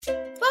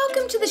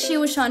Welcome to the She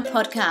Will Shine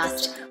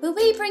podcast, where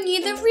we bring you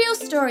the real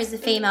stories of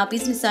female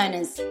business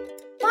owners.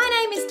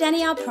 My name is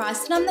Danielle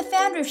Price and I'm the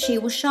founder of She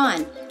Will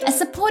Shine, a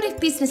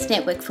supportive business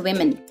network for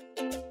women.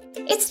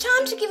 It's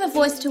time to give a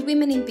voice to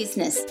women in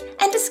business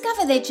and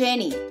discover their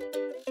journey.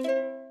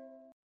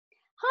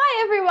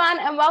 Hi everyone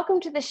and welcome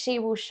to the She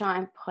Will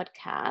Shine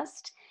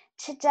podcast.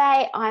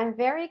 Today I'm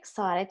very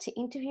excited to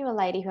interview a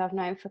lady who I've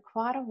known for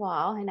quite a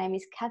while. Her name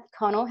is Kath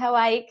Connell. How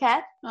are you,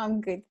 Kath?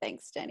 I'm good,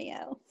 thanks,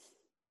 Danielle.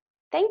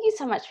 Thank you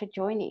so much for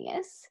joining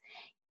us.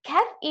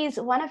 Kath is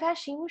one of our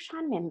She Will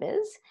Shine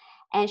members,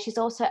 and she's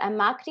also a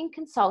marketing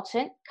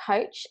consultant,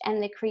 coach,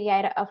 and the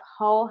creator of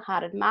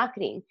Wholehearted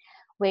Marketing,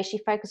 where she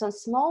focuses on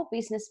small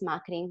business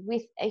marketing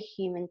with a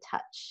human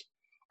touch.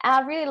 And I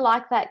really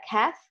like that,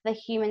 Kath, the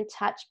human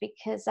touch,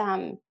 because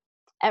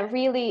it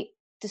really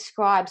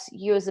describes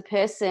you as a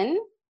person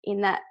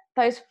in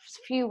those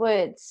few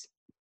words.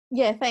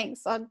 Yeah,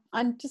 thanks. I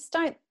just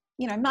don't,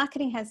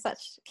 marketing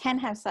can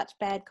have such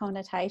bad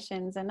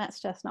connotations, and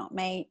that's just not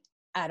me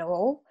at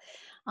all.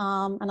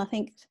 And I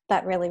think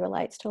that really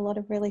relates to a lot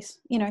of really,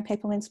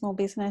 people in small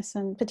business,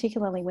 and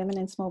particularly women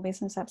in small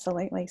business.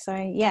 Absolutely. So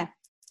yeah,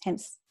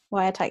 hence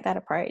why I take that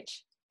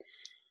approach.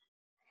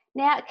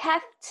 Now,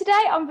 Kath,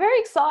 today I'm very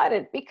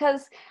excited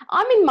because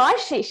I'm in my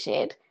she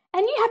shed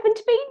and you happen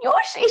to be in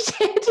your she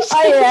shed.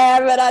 I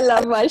am, and I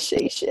love my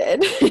she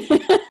shed.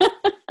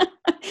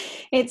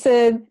 It's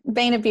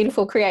been a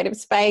beautiful creative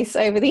space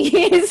over the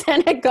years,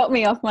 and it got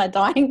me off my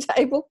dining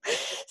table.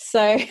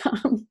 So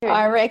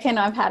I reckon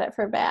I've had it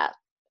for about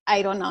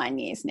 8 or 9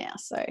 years now.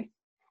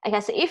 Okay,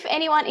 so if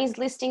anyone is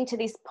listening to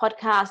this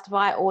podcast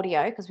via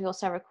audio, because we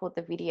also record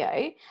the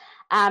video,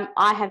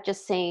 I have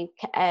just seen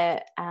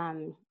a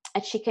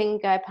chicken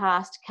go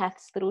past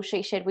Kath's little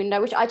she shed window,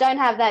 which I don't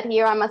have that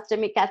here, I must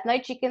admit, Kath. No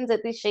chickens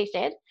at this she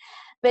shed.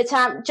 But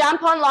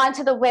jump online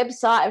to the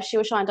website of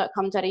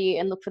shewillshine.com.au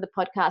and look for the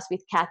podcast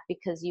with Kath,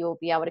 because you'll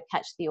be able to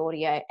catch the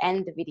audio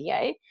and the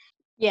video.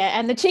 Yeah,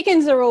 and the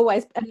chickens are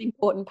always an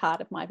important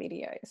part of my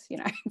videos,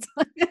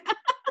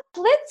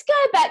 Let's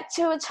go back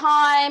to a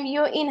time you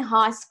were in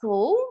high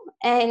school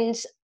and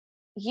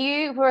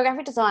you were a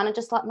graphic designer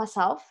just like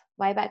myself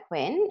way back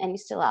when, and you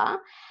still are.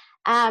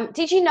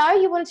 Did you know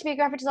you wanted to be a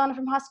graphic designer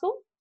from high school?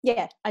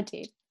 Yeah, I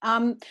did.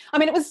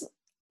 It was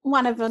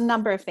one of a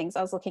number of things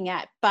I was looking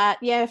at, but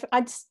yeah,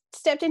 I'd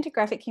stepped into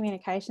graphic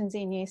communications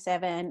in year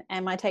 7,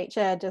 and my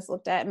teacher just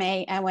looked at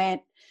me and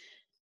went,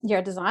 "You're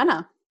a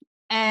designer."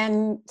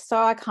 And so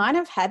I kind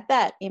of had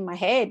that in my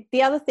head.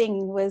 The other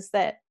thing was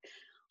that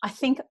I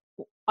think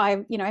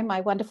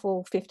my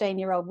wonderful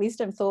 15-year-old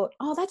wisdom thought,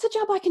 "Oh, that's a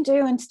job I can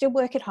do and still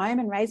work at home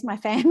and raise my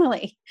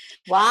family."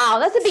 Wow,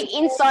 that's a big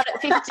insight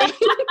at 15.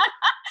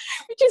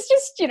 Which is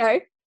just,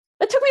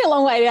 it took me a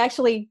long way to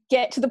actually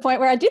get to the point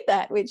where I did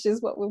that, which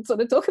is what we'll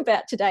sort of talk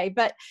about today.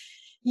 But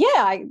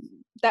yeah,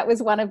 that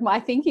was one of my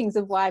thinkings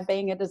of why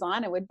being a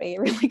designer would be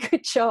a really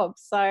good job.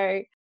 So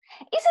isn't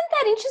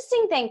that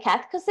interesting then,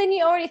 Kath? Because then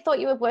you already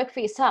thought you would work for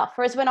yourself.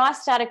 Whereas when I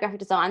started graphic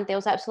design, there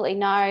was absolutely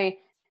no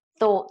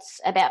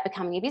thoughts about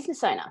becoming a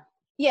business owner.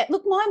 Yeah,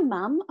 look, my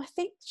mum, I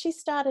think she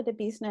started a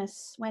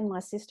business when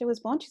my sister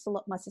was born.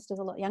 My sister's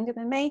a lot younger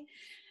than me.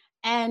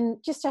 And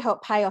just to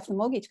help pay off the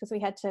mortgage, because we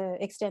had to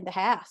extend the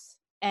house.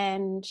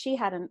 And she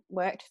hadn't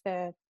worked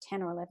for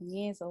 10 or 11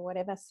 years or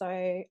whatever. So,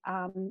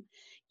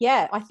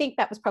 I think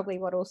that was probably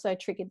what also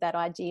triggered that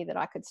idea that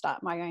I could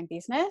start my own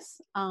business.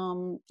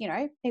 Mum's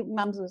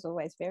was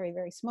always very,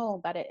 very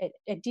small, but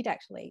it did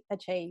actually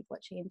achieve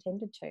what she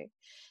intended to.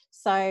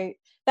 So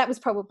that was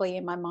probably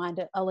in my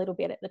mind a little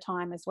bit at the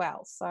time as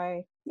well.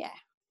 So, yeah.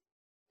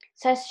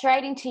 So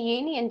straight into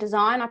uni and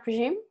design, I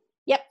presume?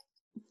 Yep.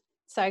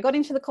 So I got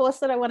into the course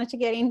that I wanted to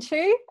get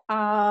into,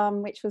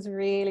 which was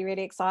really,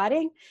 really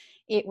exciting.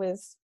 It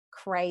was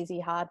crazy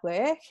hard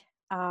work,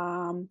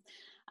 and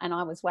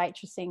I was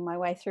waitressing my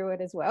way through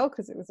it as well,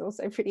 because it was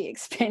also pretty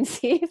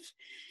expensive.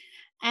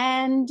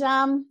 And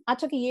I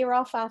took a year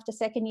off after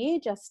second year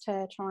just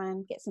to try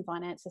and get some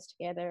finances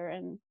together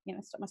and,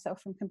 stop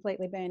myself from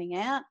completely burning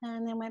out,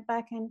 and then went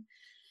back and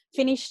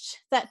finished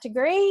that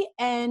degree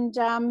and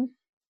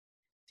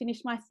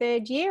finished my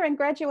third year and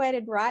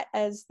graduated right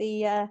as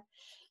the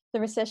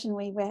recession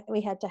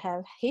we had to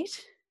have hit.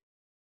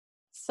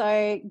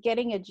 So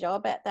getting a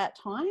job at that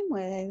time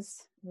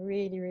was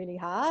really, really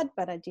hard,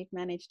 but I did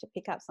manage to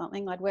pick up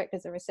something. I'd worked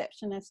as a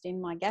receptionist in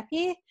my gap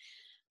year.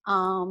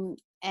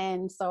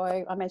 And so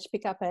I managed to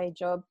pick up a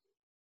job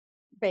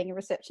being a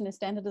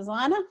receptionist and a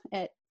designer.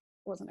 It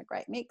wasn't a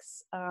great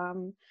mix.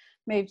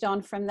 Moved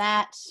on from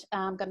that,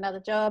 got another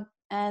job,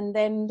 and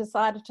then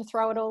decided to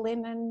throw it all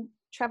in and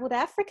travel to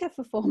Africa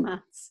for 4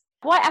 months.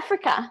 Why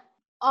Africa?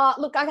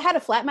 Look, I had a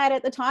flatmate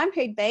at the time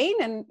who'd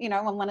been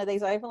on one of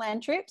these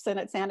overland trips, and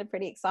it sounded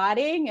pretty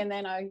exciting. And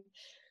then I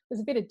was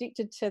a bit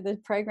addicted to the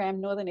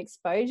program Northern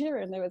Exposure,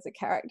 and there was a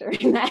character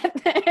in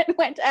that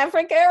went to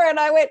Africa,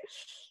 and I went,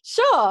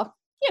 sure,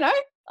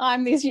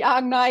 I'm this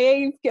young,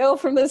 naive girl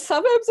from the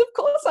suburbs. Of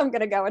course I'm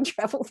going to go and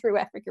travel through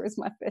Africa as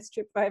my first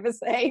trip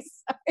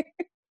overseas.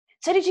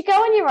 So did you go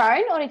on your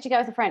own or did you go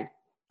with a friend?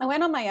 I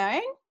went on my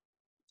own.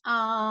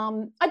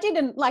 I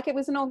didn't, like, it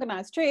was an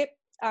organised trip.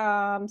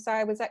 So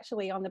I was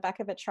actually on the back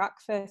of a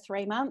truck for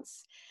 3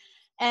 months,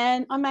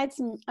 and I made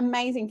some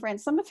amazing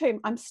friends, some of whom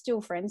I'm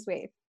still friends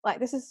with. Like,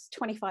 this is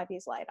 25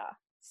 years later.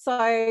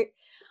 So,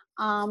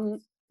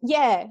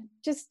 yeah,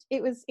 just,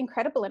 it was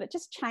incredible, and it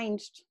just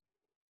changed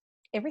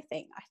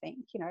everything, I think.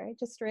 It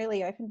just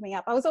really opened me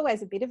up. I was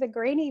always a bit of a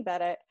greenie,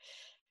 but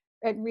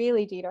it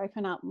really did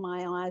open up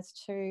my eyes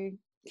to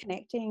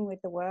connecting with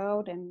the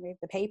world and with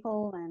the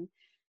people, and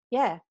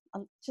yeah,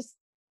 it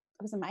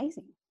was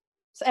amazing.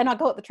 So, and I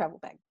got the travel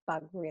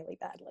bug really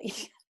badly.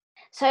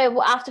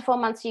 So after 4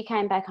 months, you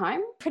came back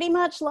home? Pretty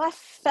much life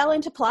fell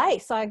into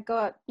place. I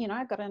got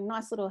a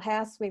nice little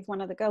house with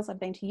one of the girls I'd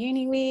been to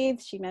uni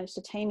with. She managed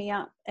to team me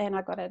up, and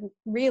I got a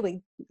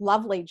really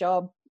lovely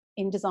job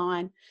in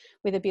design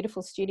with a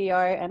beautiful studio,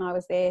 and I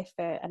was there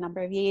for a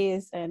number of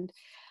years, and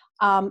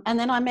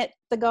then I met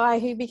the guy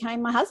who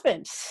became my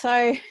husband.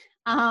 So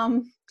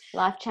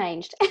life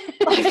changed.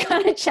 Life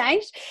kind of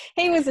changed.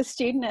 He was a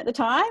student at the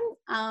time,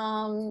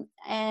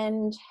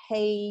 and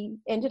he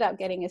ended up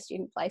getting a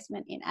student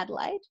placement in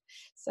Adelaide.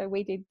 So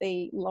we did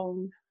the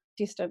long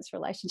distance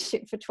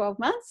relationship for 12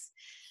 months.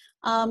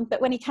 But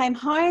when he came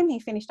home, he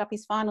finished up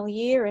his final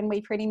year, and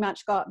we pretty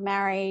much got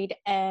married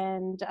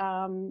and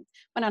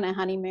went on our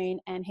honeymoon,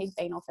 and he'd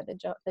been offered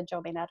the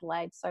job in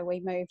Adelaide. So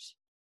we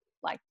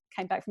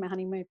came back from our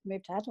honeymoon,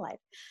 moved to Adelaide.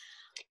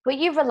 Were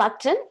you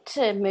reluctant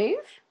to move?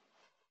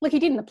 Look, he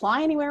didn't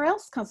apply anywhere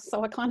else,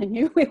 so I kind of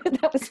knew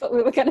that was what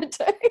we were going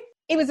to do.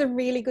 It was a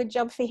really good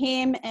job for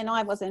him, and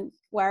I wasn't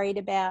worried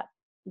about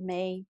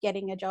me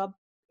getting a job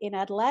in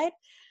Adelaide.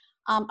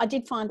 I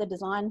did find the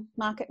design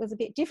market was a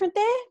bit different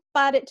there,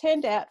 but it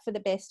turned out for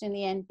the best in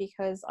the end,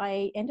 because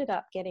I ended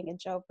up getting a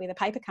job with a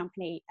paper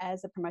company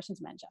as a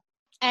promotions manager.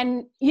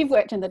 And you've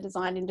worked in the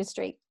design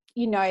industry.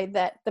 You know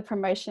that the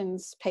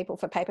promotions people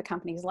for paper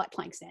companies like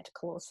playing Santa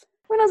Claus.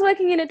 When I was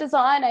working in a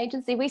design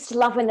agency, we used to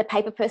love when the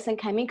paper person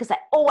came in because they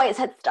always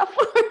had stuff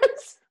for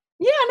us.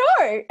 Yeah, I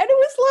know. And it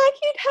was like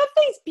you'd have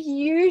these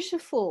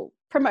beautiful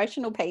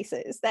promotional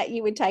pieces that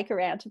you would take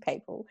around to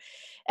people,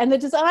 and the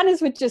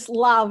designers would just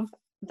love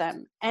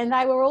them, and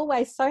they were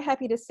always so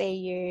happy to see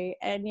you.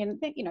 And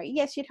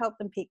yes, you'd help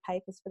them pick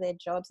papers for their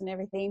jobs and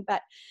everything,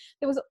 but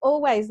there was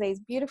always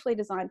these beautifully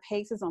designed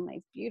pieces on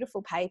these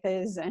beautiful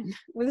papers, and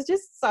it was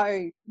just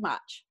so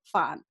much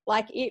fun.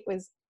 Like, it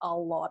was a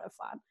lot of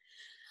fun.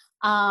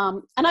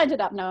 And I ended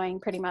up knowing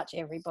pretty much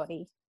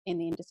everybody in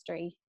the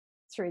industry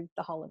through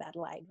the whole of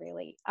Adelaide,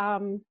 really.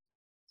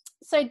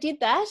 So did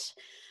that.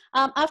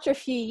 After a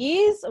few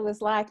years, I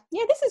was like,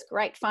 yeah, this is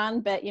great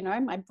fun, but,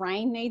 my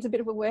brain needs a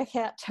bit of a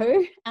workout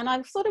too. And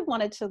I sort of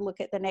wanted to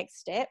look at the next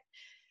step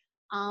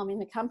in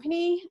the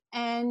company.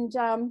 And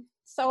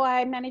so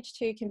I managed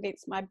to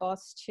convince my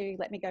boss to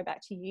let me go back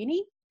to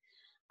uni.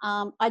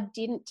 I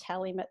didn't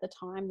tell him at the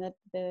time that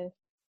the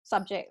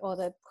subject or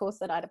the course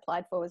that I'd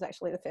applied for was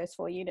actually the first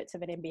 4 units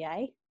of an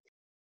MBA.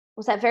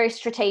 Was that very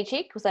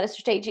strategic? Was that a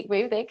strategic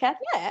move there, Kath?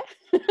 Yeah.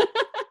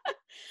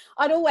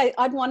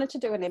 I'd wanted to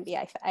do an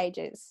MBA for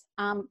ages,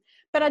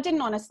 but I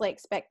didn't honestly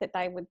expect that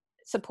they would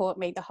support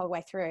me the whole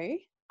way through.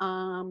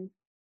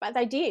 But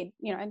they did.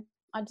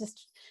 I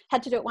just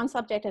had to do it one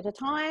subject at a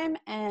time,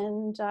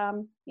 and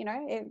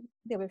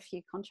there were a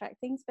few contract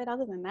things, but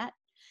other than that,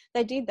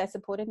 they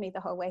supported me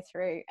the whole way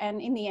through.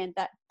 And in the end,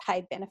 that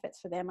paid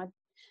benefits for them. I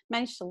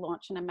managed to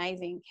launch an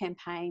amazing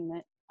campaign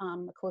that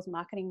a cause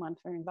marketing one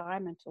for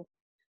environmental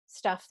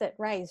stuff that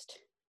raised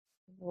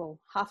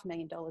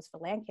 $500,000 for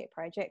land care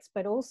projects,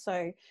 but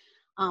also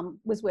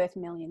was worth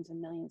millions and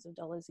millions of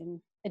dollars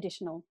in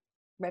additional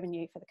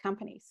revenue for the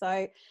company.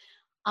 So,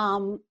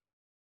 and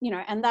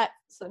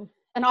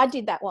I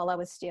did that while I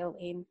was still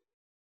in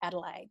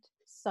Adelaide.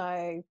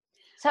 So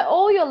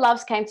all your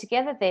loves came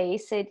together there. You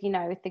said,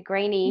 with the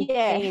greenie,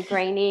 being a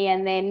greenie,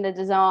 and then the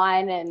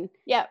design and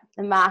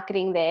the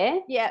marketing there.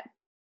 Yeah.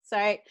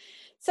 So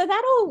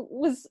that all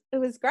was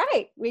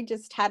great. We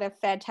just had a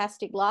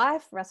fantastic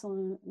life.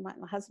 Russell, my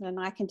husband, and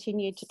I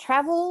continued to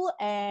travel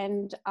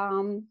and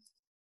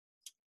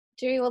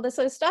do all this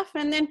sort of stuff.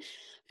 And then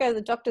go to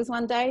the doctors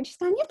one day, and she's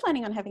going, "You're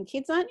planning on having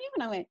kids, aren't you?"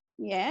 And I went,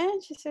 "Yeah."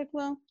 And she said,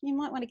 "Well, you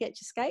might want to get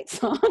your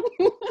skates on."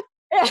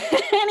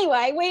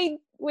 Anyway,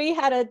 we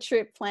had a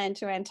trip planned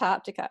to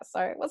Antarctica, so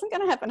it wasn't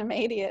going to happen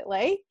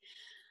immediately.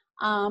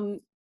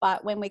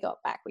 But when we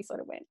got back, we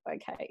sort of went,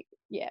 "Okay,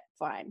 yeah,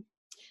 fine."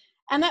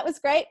 And that was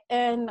great.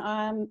 And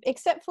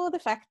except for the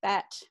fact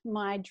that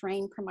my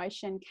dream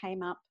promotion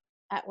came up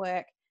at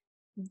work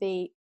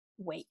the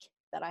week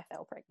that I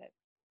fell pregnant.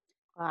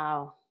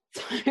 Wow.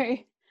 So,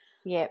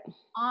 yep.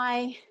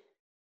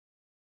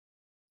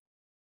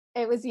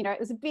 It was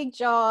a big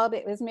job.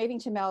 It was moving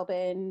to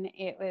Melbourne.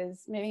 It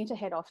was moving to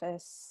head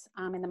office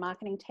in the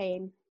marketing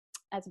team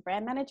as a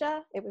brand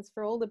manager. It was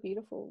for all the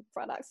beautiful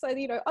products. So,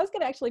 I was going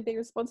to actually be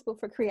responsible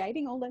for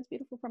creating all those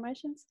beautiful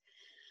promotions.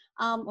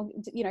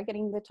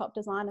 Getting the top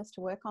designers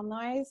to work on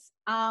those.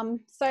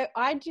 So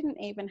I didn't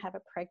even have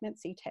a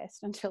pregnancy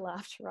test until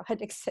after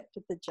I'd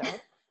accepted the job.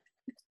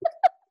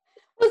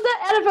 Was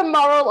that out of a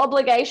moral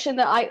obligation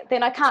that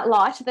I can't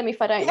lie to them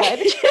if I don't know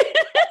the truth?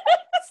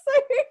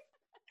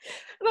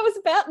 So that was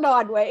about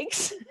 9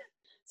 weeks.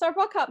 So I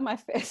rock up my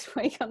first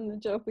week on the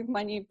job with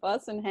my new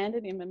boss and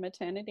handed him a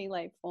maternity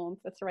leave form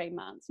for 3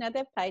 months. Now,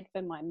 they've paid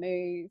for my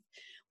move.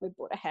 We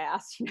bought a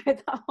house,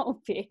 the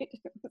whole bit.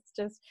 It was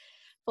just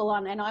full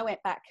on. And I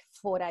went back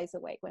 4 days a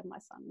week when my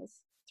son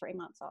was 3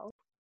 months old,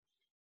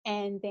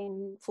 and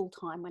then full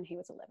time when he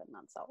was 11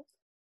 months old.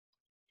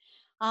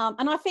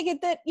 And I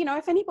figured that,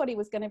 if anybody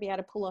was going to be able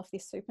to pull off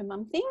this super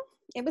mum thing,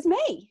 it was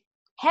me.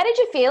 How did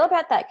you feel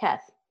about that,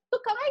 Kath?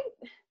 Look,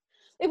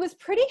 it was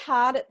pretty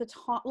hard at the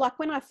time. Like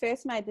when I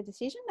first made the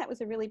decision, that was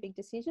a really big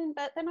decision.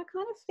 But then I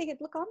kind of figured,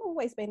 look, I've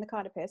always been the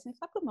kind of person, if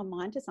I put my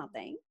mind to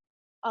something,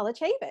 I'll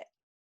achieve it.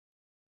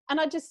 And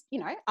I just,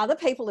 other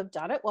people have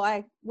done it.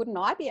 Why wouldn't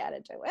I be able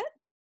to do it?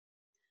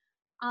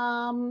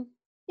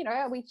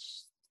 We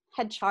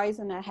had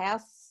chosen a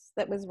house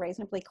that was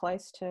reasonably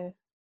close to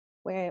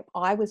where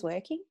I was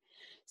working.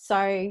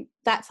 So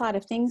that side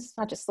of things,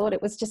 I just thought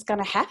it was just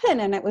going to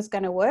happen and it was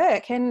going to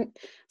work. And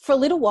for a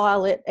little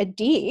while it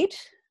did.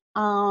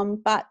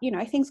 But,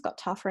 things got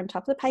tougher and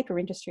tougher. The paper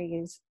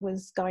industry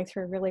was going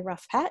through a really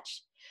rough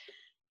patch,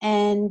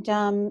 and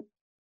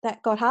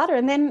that got harder.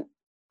 And then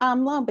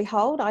lo and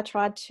behold, I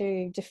tried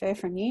to defer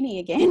from uni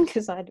again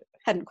because I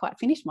hadn't quite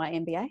finished my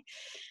MBA.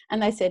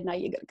 And they said, no,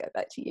 you've got to go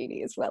back to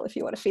uni as well if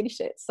you want to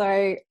finish it.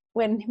 So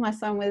when my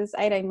son was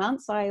 18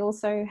 months, I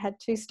also had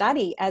to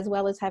study as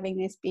well as having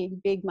this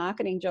big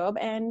marketing job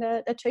and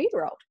a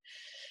 2-year-old.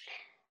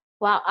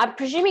 Well, I'm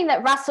presuming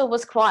that Russell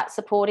was quite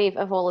supportive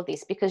of all of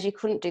this because you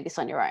couldn't do this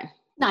on your own.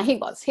 No, he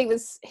was. He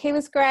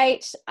was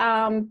great.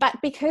 But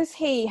because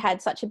he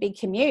had such a big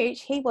commute,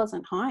 he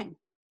wasn't home.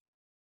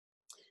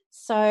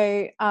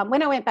 So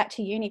when I went back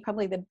to uni,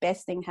 probably the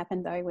best thing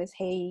happened though was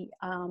he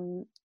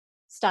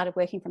started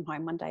working from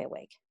home 1 day a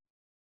week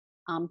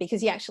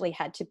because he actually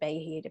had to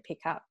be here to pick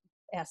up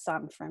our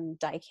son from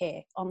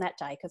daycare on that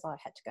day because I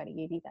had to go to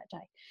uni that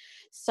day.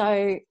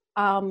 So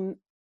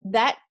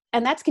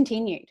that's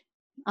continued.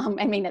 At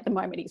the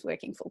moment he's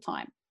working full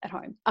time at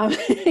home.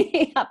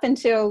 Up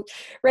until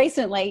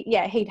recently,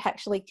 he'd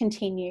actually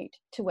continued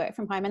to work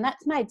from home, and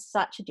that's made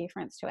such a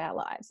difference to our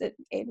lives.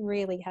 It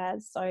really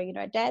has. So,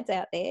 dads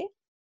out there,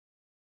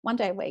 1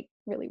 day a week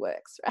really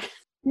works, right?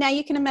 Now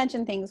you can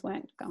imagine things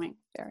weren't going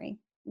very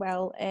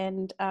well,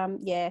 and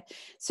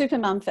super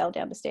mum fell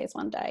down the stairs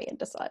one day and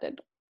decided,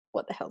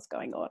 what the hell's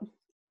going on?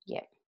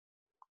 Yeah.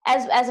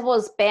 As it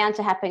was bound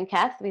to happen,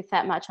 Kath, with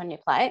that much on your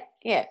plate.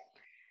 Yeah.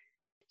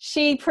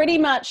 She pretty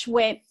much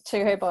went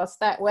to her boss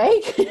that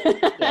week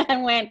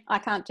and went, I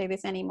can't do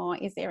this anymore.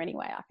 Is there any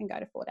way I can go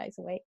to 4 days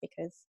a week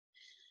because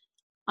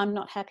I'm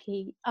not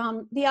happy?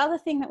 The other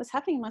thing that was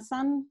happening, my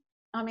son,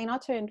 I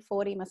turned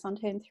 40, my son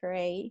turned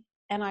 3,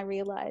 and I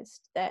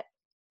realised that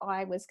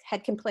I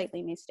had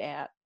completely missed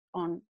out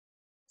on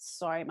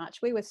so much.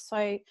 We were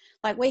so,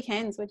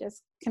 weekends were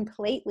just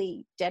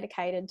completely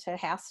dedicated to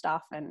house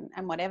stuff and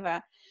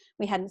whatever.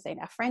 We hadn't seen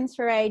our friends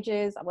for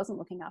ages. I wasn't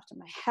looking after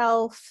my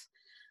health.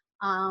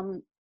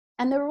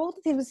 And there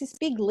was this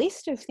big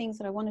list of things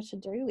that I wanted to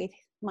do with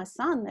my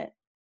son that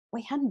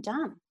we hadn't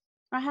done.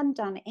 I hadn't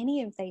done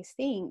any of these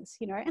things,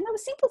 and there were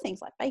simple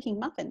things like baking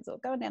muffins or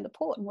going down the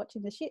port and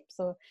watching the ships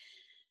or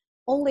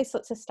all these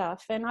sorts of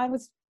stuff. And I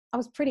was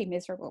pretty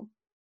miserable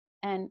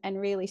and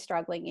really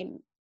struggling in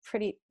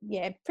pretty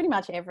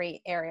much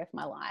every area of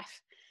my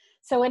life.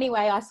 So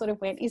anyway, I sort of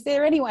went, is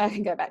there any way I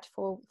can go back to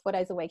 4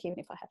 days a week, even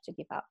if I have to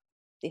give up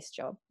this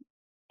job?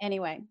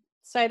 Anyway,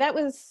 so that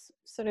was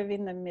sort of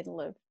in the middle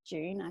of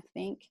June, I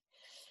think.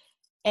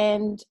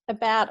 And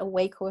about a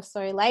week or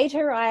so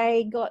later,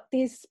 I got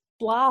this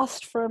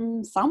blast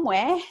from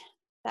somewhere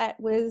that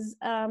was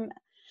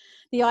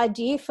the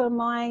idea for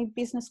my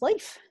business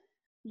Leaf.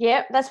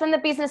 Yep, that's when the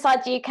business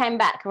idea came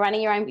back,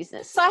 running your own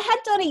business. So I had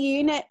done a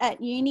unit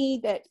at uni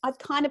that I'd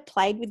kind of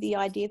played with the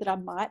idea that I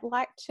might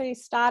like to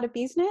start a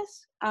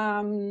business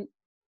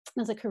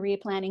as a career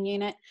planning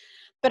unit.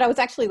 But I was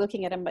actually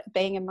looking at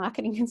being a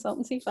marketing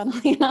consultancy,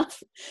 funnily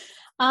enough.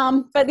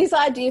 But this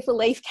idea for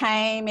Leaf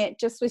came. It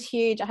just was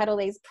huge. I had all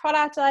these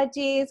product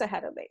ideas.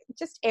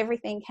 Just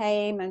everything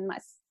came, and I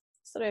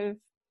sort of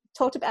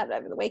talked about it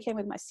over the weekend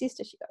with my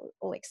sister. She got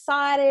all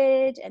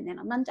excited. And then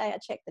on Monday, I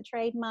checked the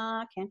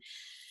trademark and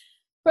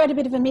wrote a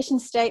bit of a mission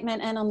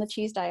statement. And on the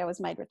Tuesday, I was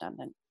made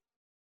redundant.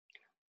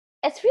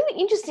 It's really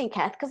interesting,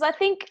 Kath, because I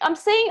think I'm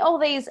seeing all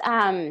these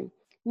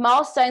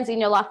milestones in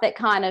your life that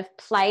kind of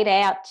played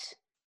out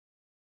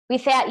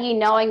without you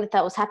knowing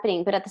that was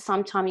happening, but at the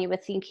same time you were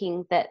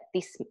thinking that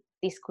this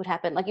could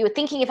happen. Like you were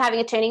thinking of having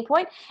a turning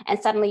point and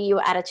suddenly you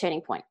were at a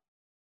turning point.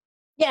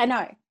 Yeah,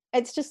 no,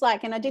 it's just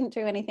and I didn't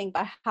do anything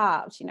by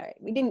halves,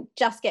 we didn't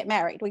just get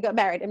married. We got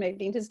married and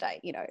moved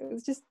interstate, it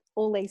was just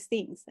all these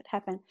things that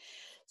happened.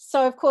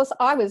 So of course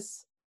I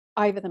was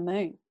over the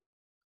moon.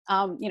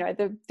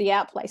 The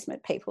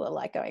outplacement people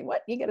are going,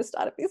 what, you're going to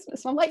start a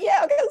business? And I'm like, yeah,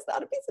 I'm going to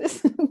start a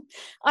business.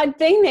 I'd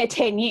been there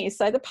 10 years,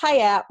 so the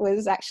payout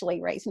was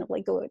actually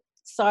reasonably good.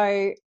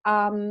 So,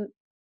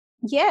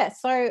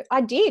 so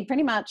I did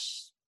pretty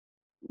much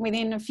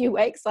within a few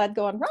weeks, I'd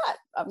gone, right,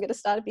 I'm going to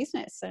start a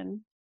business.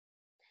 And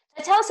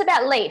So tell us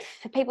about Leaf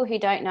for people who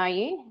don't know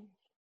you.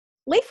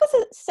 Leaf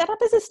was set up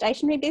as a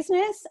stationery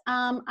business.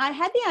 I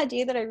had the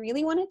idea that I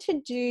really wanted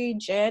to do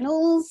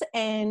journals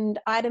and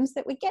items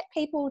that would get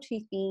people to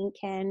think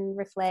and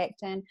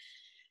reflect and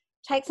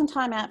take some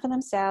time out for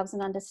themselves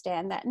and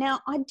understand that. Now,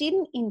 I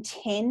didn't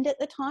intend at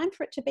the time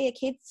for it to be a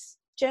kids'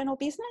 journal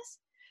business,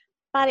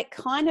 but it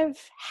kind of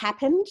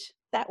happened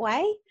that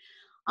way.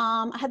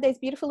 I had these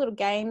beautiful little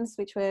games,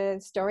 which were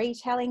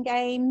storytelling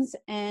games,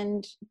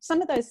 and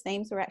some of those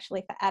themes were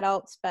actually for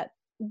adults, but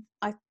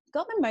I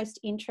got the most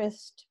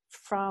interest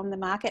from the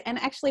market. And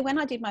actually, when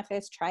I did my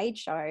first trade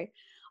show,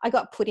 I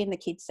got put in the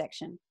kids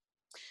section,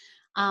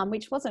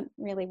 which wasn't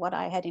really what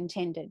I had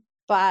intended.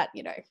 But,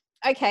 you know,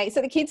 okay,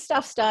 so the kids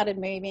stuff started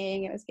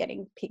moving. It was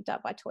getting picked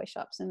up by toy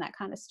shops and that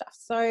kind of stuff.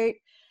 So,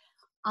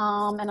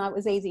 and it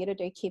was easier to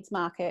do kids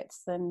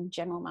markets than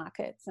general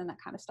markets and that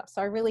kind of stuff.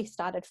 So I really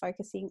started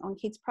focusing on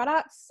kids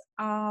products.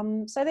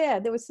 So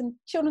there was some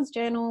children's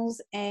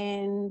journals,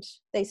 and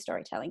these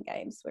storytelling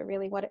games were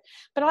really what it,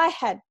 but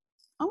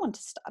I wanted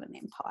to start an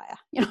empire,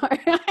 you know.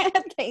 I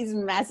had these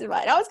massive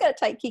ideas. I was going to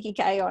take Kiki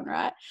K on,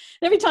 right?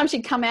 And every time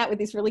she'd come out with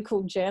this really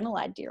cool journal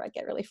idea, I'd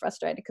get really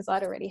frustrated because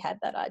I'd already had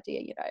that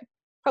idea, you know,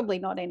 probably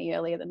not any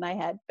earlier than they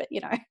had, but,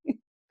 you know.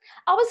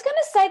 I was going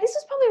to say, this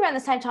was probably around the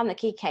same time that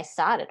Kiki K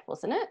started,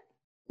 wasn't it?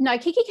 No,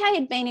 Kiki K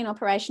had been in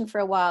operation for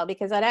a while,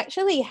 because I'd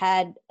actually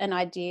had an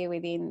idea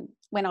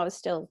when I was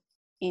still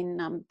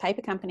in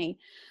paper company,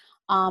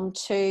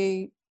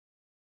 to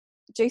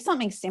do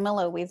something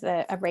similar with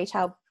a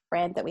retail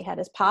brand that we had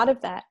as part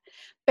of that.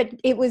 But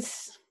it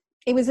was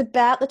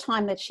about the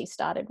time that she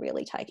started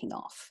really taking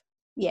off.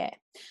 Yeah.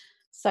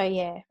 So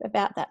yeah,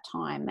 about that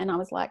time. And I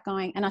was like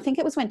going, and I think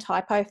it was when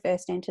Typo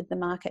first entered the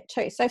market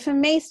too. So for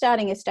me,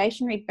 starting a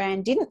stationery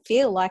brand didn't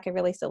feel like a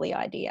really silly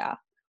idea.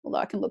 Although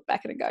I can look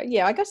back at it and go,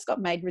 yeah, I just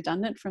got made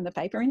redundant from the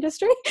paper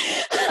industry.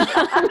 Paper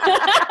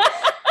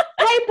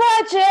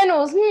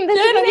journals.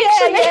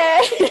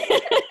 Yeah.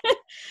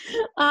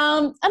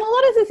 And a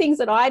lot of the things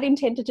that I'd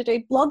intended to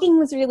do, blogging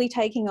was really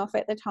taking off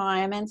at the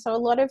time. And so a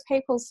lot of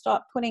people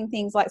stopped putting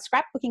things like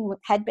scrapbooking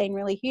had been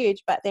really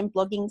huge, but then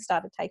blogging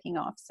started taking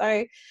off.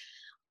 So,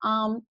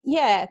 so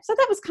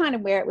that was kind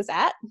of where it was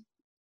at.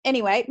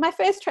 Anyway, my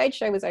first trade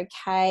show was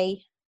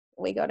okay.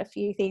 We got a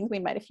few things. We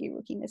made a few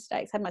rookie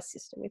mistakes. Had my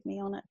sister with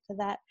me on it for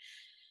that.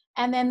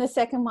 And then the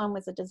second one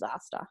was a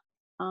disaster.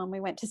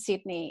 We went to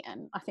Sydney,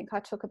 and I think I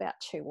took about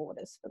 2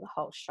 orders for the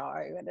whole show.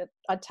 And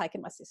I'd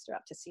taken my sister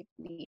up to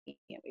Sydney,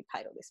 and we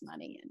paid all this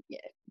money, and yeah,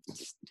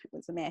 it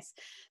was a mess.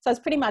 So I was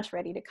pretty much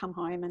ready to come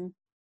home and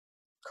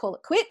call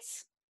it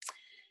quits.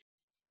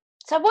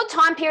 So what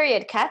time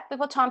period, Kath?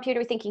 What time period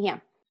are we thinking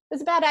here? It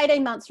was about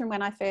 18 months from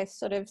when I first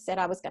sort of said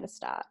I was going to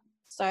start.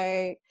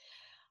 So,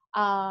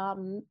 so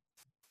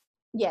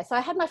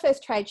I had my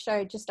first trade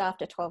show just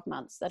after 12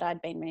 months that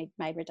I'd been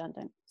made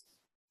redundant.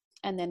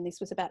 And then this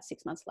was about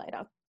 6 months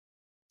later.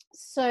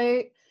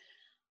 So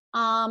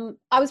I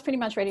was pretty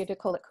much ready to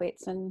call it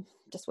quits and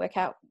just work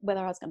out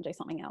whether I was going to do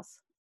something else.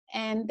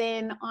 And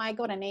then I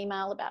got an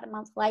email about a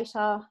month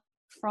later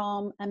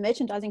from a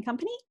merchandising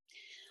company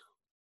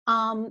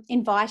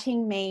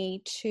inviting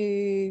me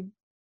to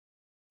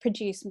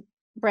produce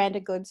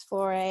branded goods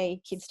for a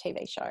kids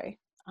TV show,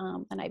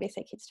 an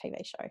ABC Kids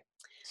TV show.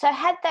 So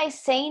had they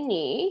seen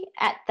you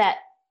at that?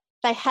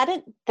 They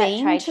hadn't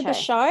been to the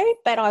show,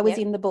 but I was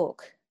in the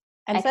book.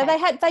 And so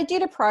they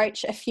did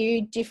approach a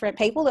few different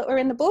people that were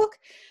in the book.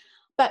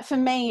 But for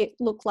me, it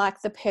looked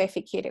like the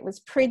perfect kit. It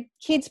was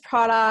kids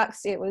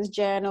products, it was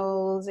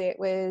journals, it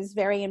was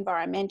very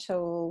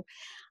environmental.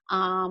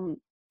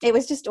 It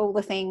was just all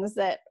the things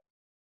that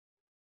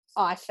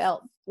I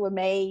felt were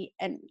me,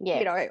 and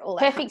you know, all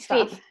that perfect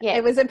kind of fit. stuff. Yeah,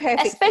 it was a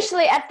perfect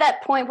especially fit. At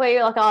that point where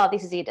you're like, oh,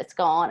 this is it, it's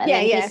gone. And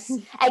then this,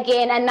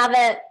 again,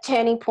 another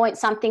turning point,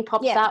 something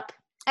pops up.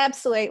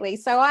 Absolutely.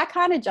 So I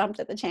kind of jumped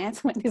at the chance.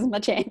 I went, this is my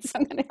chance.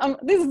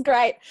 This is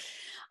great.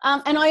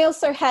 And I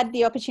also had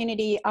the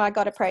opportunity, I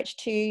got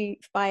approached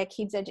by a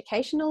kids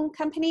educational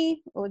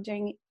company or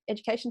doing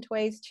education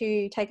toys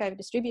to take over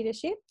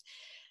distributorship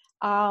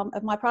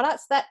of my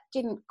products. That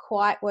didn't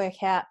quite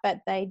work out, but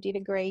they did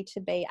agree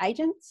to be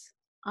agents.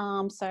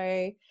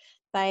 So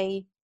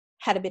they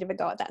had a bit of a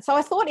go at that. So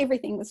I thought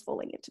everything was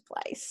falling into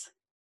place.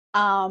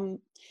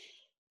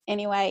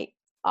 Anyway,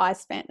 I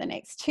spent the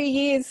next 2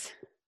 years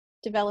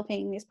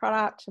developing this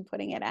product and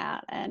putting it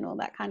out and all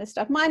that kind of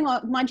stuff.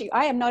 Mind you,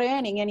 I am not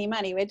earning any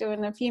money. We're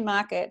doing a few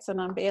markets and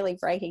I'm barely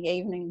breaking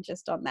even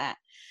just on that.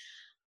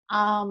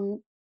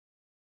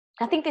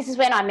 I think this is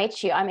when I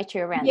met you. I met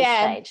you around this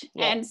stage.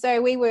 Yeah. And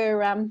so we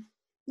were,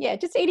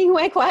 just eating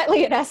away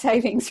quietly at our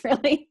savings,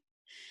 really.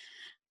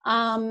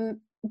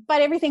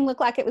 But everything looked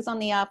like it was on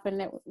the up,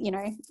 and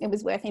it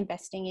was worth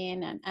investing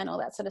in and all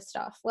that sort of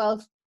stuff.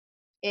 Well,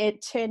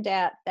 it turned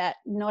out that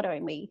not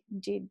only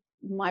did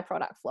my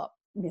product flop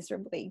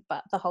miserably,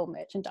 but the whole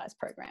merchandise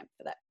program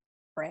for that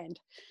brand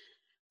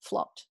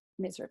flopped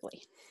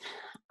miserably.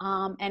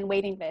 And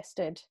we'd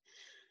invested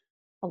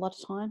a lot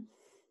of time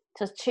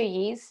So it's 2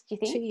 years, do you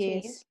think? 2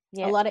 years.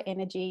 Yeah. A lot of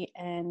energy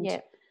and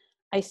Yeah.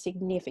 a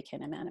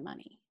significant amount of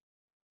money.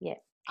 Yeah.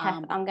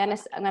 Kath, I'm gonna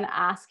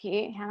ask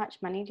you, how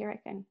much money do you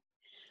reckon?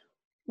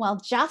 Well,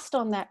 just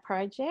on that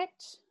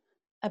project,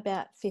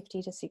 about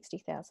 $50,000 to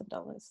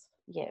 $60,000.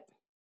 Yeah.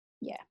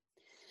 Yeah.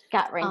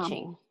 Gut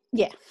wrenching.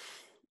 Yeah.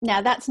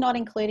 Now that's not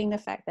including the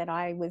fact that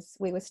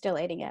we were still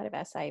eating out of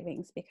our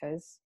savings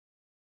because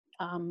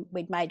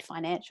we'd made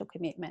financial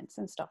commitments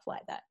and stuff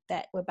like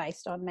that were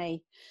based on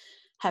me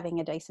having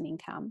a decent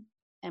income,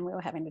 and we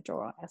were having to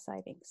draw on our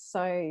savings.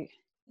 So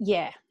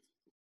yeah.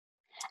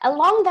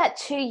 Along that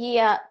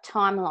 2-year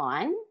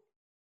timeline,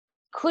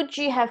 could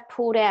you have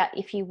pulled out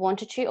if you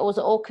wanted to, or was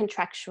it all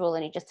contractual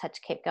and you just had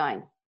to keep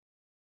going?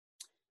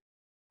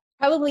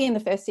 Probably in the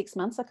first 6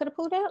 months I could have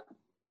pulled out,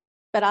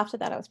 but after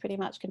that I was pretty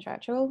much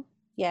contractual.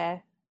 Yeah.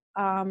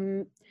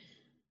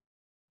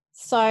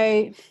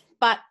 So,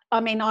 but I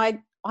mean,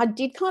 I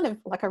did kind of,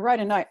 like, I wrote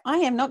a note, I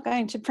am not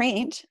going to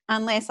print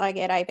unless I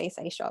get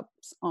ABC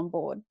Shops on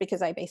board,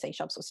 because ABC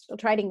Shops was still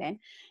trading then.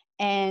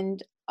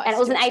 And it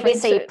was an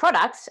ABC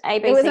product.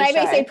 It was an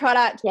ABC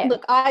product. Yeah.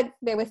 Look,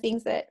 there were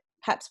things that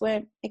perhaps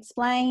weren't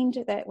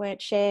explained, that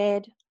weren't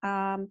shared.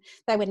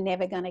 They were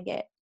never going to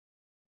get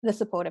the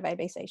support of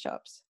ABC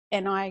Shops,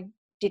 and I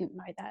didn't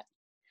know that,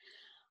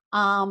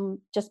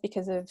 just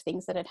because of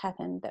things that had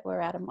happened that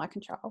were out of my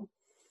control.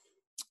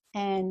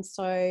 And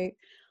so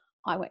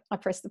I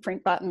pressed the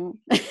print button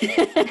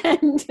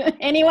and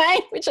anyway,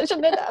 which I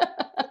shouldn't have done.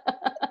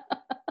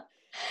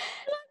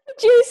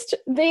 Produced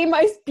the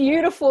most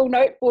beautiful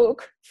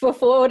notebook for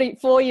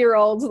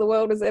 4-year-olds the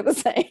world has ever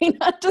seen.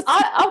 I've got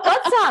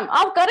some.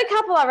 I've got a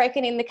couple, I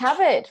reckon, in the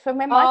cupboard from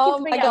when my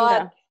kids were younger.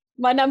 God.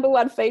 My number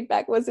one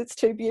feedback was it's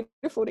too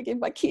beautiful to give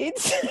my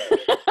kids.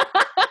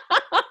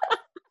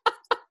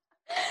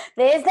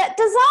 There's that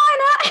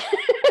designer.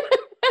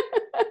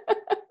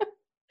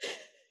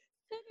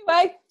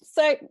 Anyway,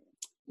 so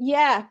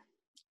yeah,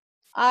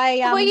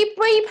 were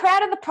you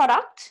proud of the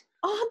product?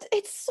 Oh,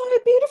 it's so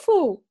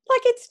beautiful.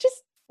 Like, it's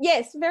just,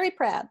 yes, very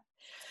proud.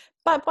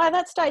 But by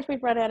that stage,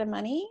 we'd run out of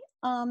money.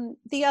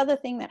 The other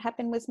thing that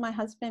happened was my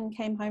husband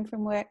came home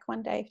from work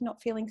one day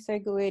not feeling so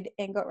good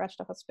and got rushed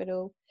to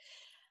hospital.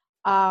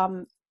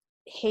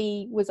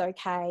 He was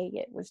okay.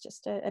 It was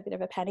just a bit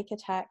of a panic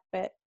attack,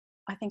 but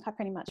I think I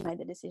pretty much made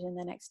the decision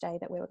the next day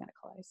that we were going to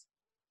close.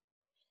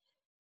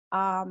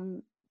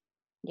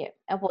 Yeah,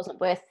 it wasn't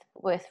worth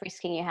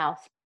risking your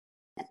health.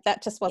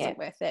 That just wasn't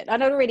worth it.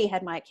 I'd already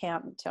had my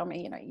accountant tell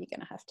me, you're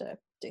going to have to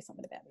do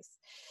something about this.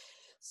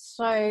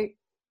 So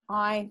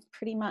I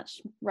pretty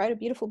much wrote a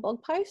beautiful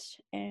blog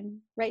post and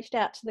reached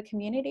out to the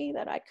community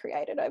that I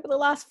created over the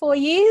last 4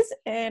 years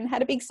and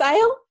had a big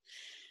sale.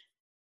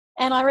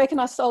 And I reckon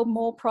I sold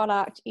more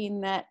product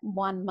in that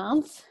 1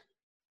 month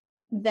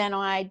than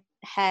I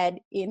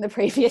had in the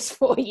previous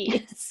 4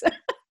 years.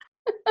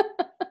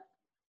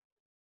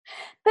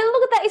 But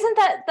look at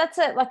that!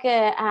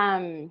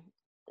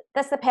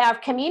 That's the power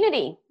of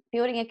community,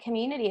 building a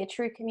community, a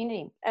true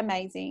community.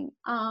 Amazing.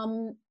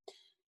 And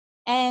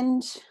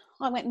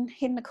I went and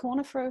hid in the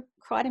corner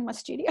cried in my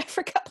studio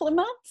for a couple of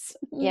months.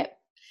 Yep.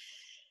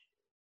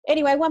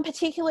 Anyway, one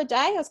particular day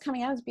I was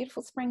coming out, it was a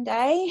beautiful spring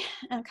day,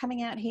 and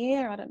coming out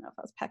here, I don't know if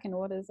I was packing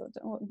orders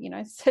or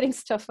setting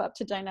stuff up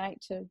to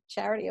donate to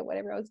charity or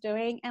whatever I was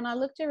doing. And I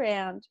looked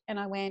around and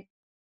I went,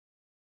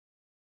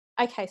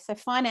 okay, so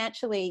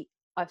financially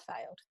I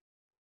failed.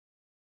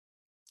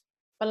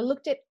 But I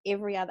looked at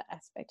every other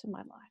aspect of my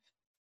life,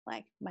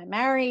 like my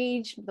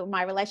marriage,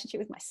 my relationship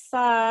with my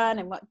son,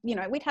 and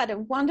we'd had a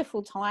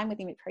wonderful time with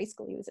him at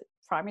preschool. He was at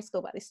primary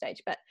school by this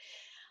stage, but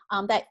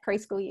that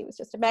preschool year was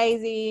just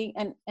amazing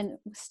and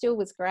still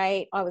was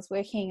great. I was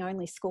working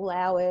only school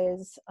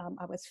hours.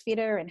 I was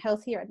fitter and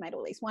healthier. I'd made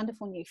all these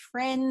wonderful new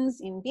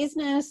friends in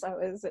business. I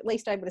was at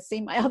least able to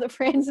see my other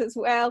friends as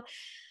well.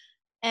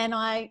 And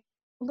I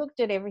looked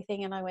at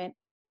everything and I went,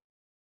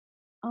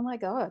 oh my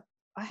God,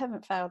 I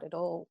haven't failed at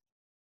all.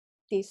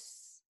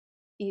 This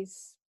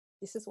is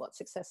what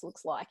success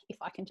looks like if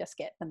I can just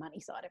get the money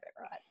side of it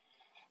right.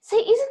 See,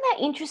 isn't that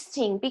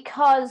interesting?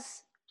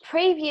 Because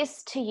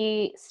previous to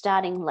you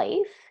starting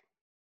Leaf,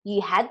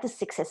 you had the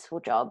successful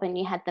job and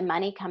you had the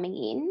money coming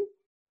in,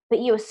 but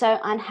you were so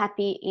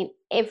unhappy in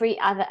every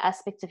other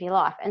aspect of your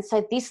life. And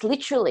so this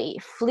literally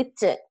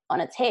flipped it on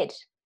its head.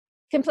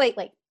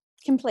 Completely.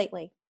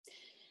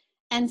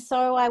 And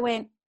so I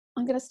went,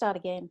 I'm going to start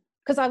again.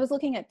 Because I was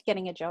looking at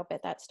getting a job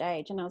at that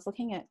stage, and I was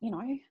looking at,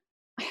 I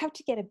have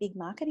to get a big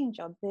marketing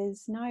job.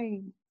 There's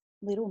no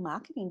little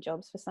marketing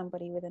jobs for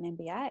somebody with an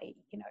MBA.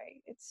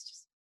 It's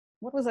just,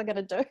 what was I going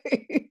to do?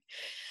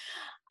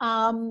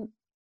 And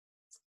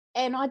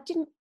I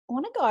didn't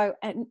want to go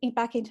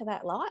back into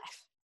that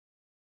life.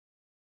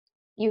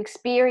 You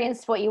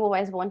experienced what you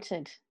always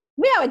wanted.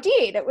 Yeah, I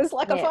did. It was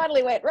like I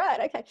finally went,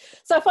 right, okay.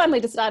 So I finally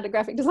just started a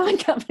graphic design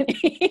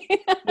company.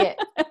 Yeah.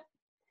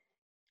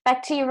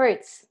 Back to your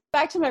roots.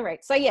 Back to my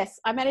roots. So yes,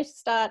 I managed to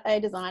start a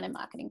design and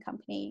marketing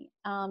company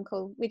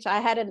called, which I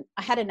had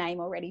a name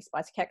already,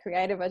 Spicy Cat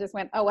Creative. I just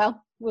went, oh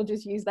well, we'll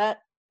just use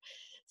that.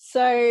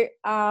 So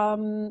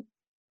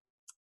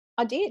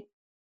I did.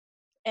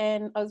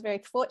 And I was very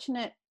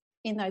fortunate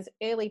in those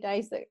early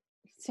days that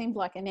seemed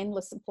like an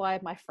endless supply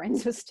of my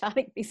friends were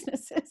starting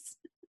businesses.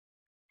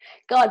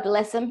 God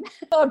bless them.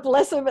 God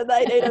bless them, and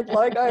they needed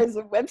logos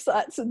and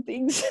websites and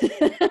things.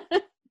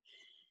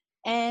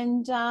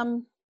 And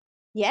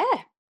yeah,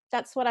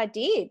 that's what I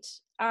did.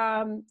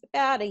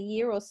 About a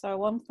year or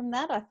so on from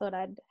that, I thought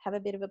I'd have a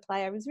bit of a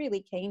play. I was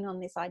really keen on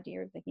this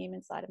idea of the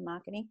human side of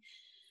marketing.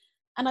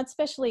 And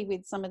especially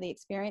with some of the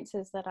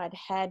experiences that I'd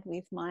had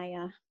with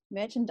my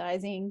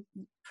merchandising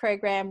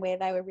program, where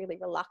they were really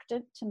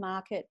reluctant to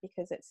market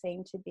because it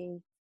seemed to be,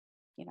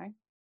 you know,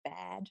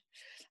 bad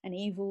and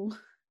evil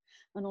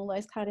and all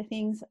those kind of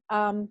things.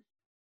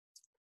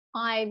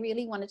 I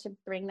really wanted to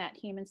bring that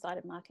human side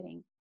of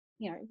marketing,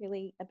 you know,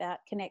 really about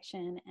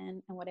connection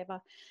and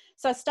whatever.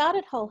 So I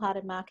started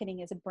Wholehearted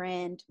Marketing as a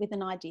brand with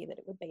an idea that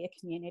it would be a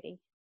community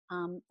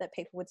that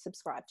people would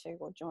subscribe to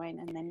or join,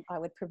 and then I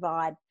would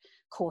provide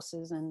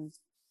courses and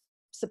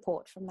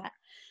support from that.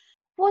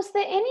 Was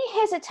there any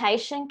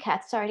hesitation,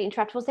 Kath, sorry to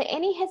interrupt, was there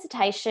any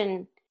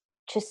hesitation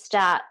to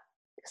start?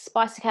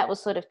 Spicy Cat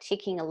was sort of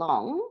ticking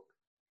along.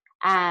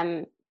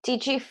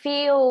 Did you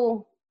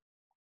feel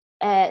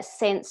a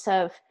sense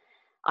of,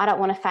 I don't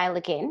want to fail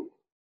again?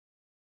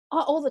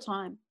 Oh, all the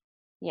time.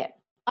 Yeah.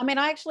 I mean,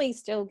 I actually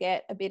still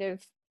get a bit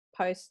of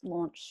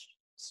post-launch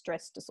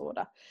stress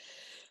disorder.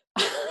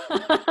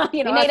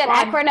 You need an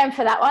acronym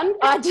for that one.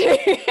 I do.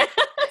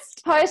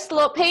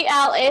 Post-launch,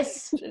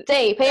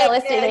 PLSD.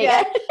 PLSD, there you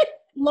go.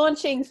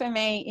 Launching for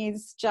me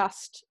is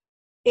just,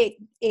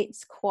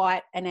 it's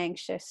quite an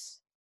anxious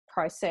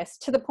process,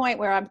 to the point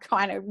where I'm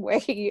kind of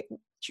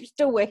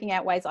still working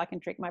out ways I can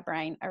trick my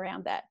brain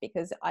around that,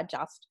 because I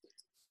just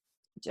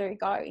do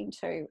go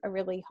into a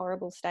really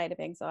horrible state of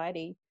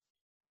anxiety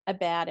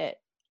about it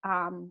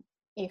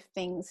if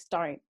things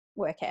don't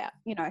work out.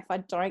 You know, if I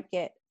don't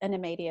get an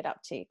immediate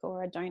uptick,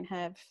 or I don't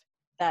have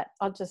that,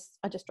 I just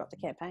drop the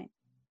campaign,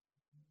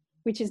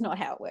 which is not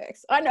how it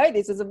works. I know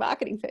this as a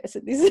marketing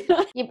person. This is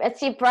not.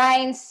 It's your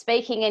brain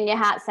speaking and your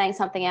heart saying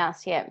something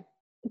else, yeah.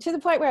 To the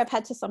point where I've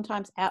had to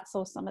sometimes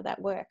outsource some of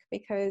that work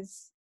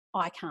because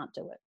I can't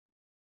do it.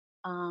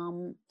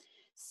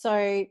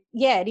 So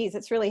yeah, it is.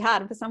 It's really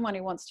hard. And for someone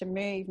who wants to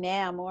move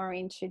now more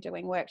into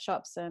doing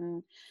workshops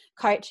and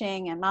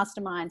coaching and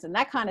masterminds and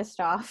that kind of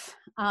stuff,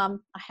 I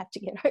have to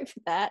get over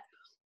that,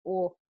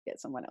 or get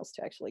someone else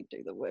to actually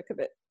do the work of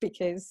it,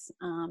 because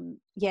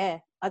yeah,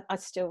 I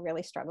still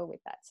really struggle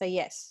with that. So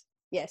yes,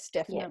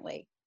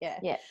 definitely.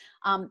 Yeah.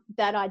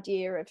 That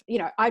idea of, you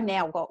know, I've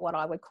now got what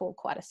I would call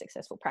quite a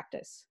successful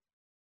practice.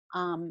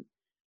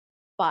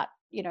 But,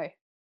 you know,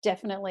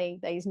 definitely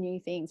these new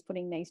things,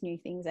 putting these new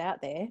things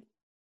out there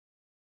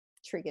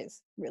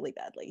triggers really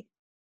badly.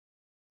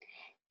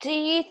 Do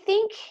you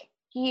think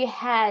you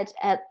had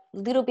a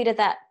little bit of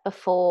that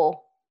before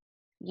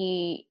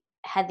you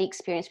had the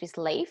experience with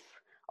Leaf?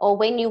 Or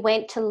when you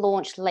went to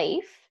launch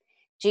Leaf,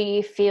 do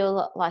you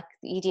feel like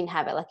you didn't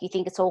have it? Like, you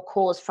think it's all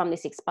caused from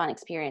this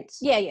experience?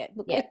 Yeah.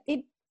 Look,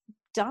 it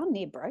darn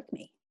near broke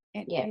me.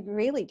 It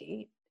really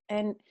did.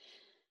 And,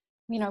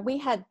 you know, we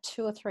had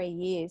 2 or 3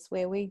 years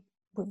where we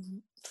were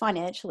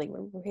financially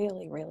were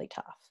really, really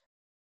tough.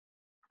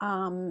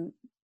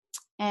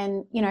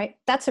 And, you know,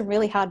 that's a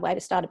really hard way to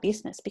start a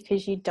business,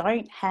 because you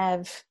don't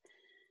have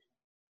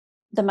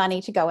the money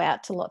to go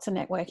out to lots of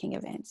networking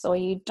events, or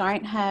you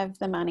don't have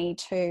the money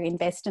to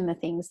invest in the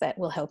things that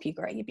will help you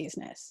grow your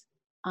business.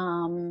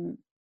 And,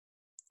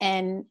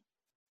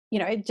 you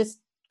know, just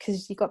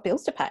because you've got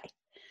bills to pay.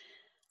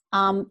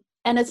 And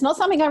it's not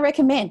something I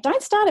recommend.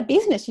 Don't start a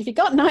business if you've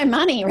got no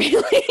money,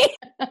 really.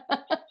 But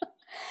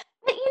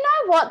you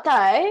know what,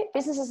 though?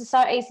 Businesses are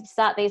so easy to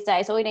start these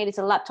days. All you need is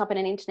a laptop and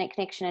an internet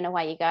connection, and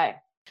away you go.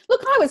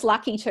 Look, I was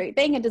lucky too.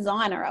 Being a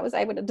designer, I was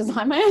able to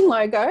design my own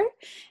logo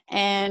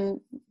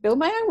and build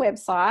my own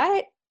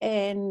website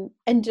and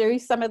do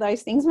some of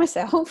those things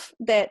myself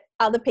that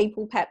other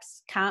people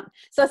perhaps can't.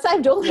 So I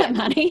saved all that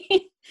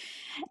money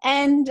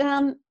and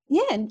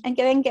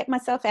then get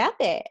myself out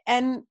there.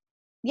 And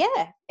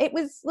yeah, it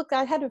was, look,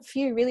 I had a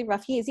few really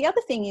rough years. The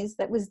other thing is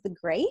that was the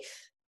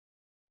grief.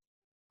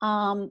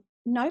 Nobody.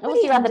 It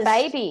was your other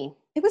baby.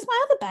 It was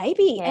my other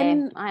baby. Yeah,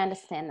 and I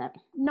understand that.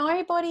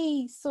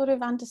 Nobody sort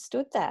of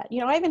understood that. You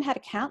know, I even had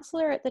a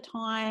counsellor at the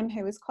time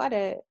who was quite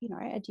a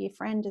dear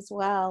friend as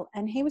well.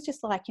 And he was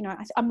just like, you know,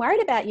 I'm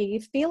worried about you. You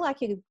feel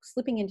like you're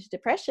slipping into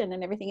depression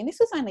and everything. And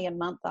this was only a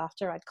month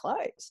after I'd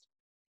closed.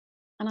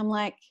 And I'm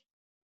like,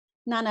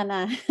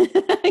 no.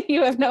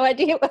 You have no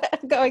idea what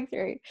I'm going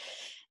through.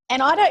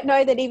 And I don't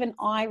know that even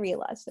I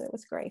realised that it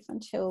was grief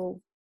until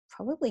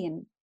I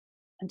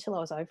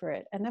was over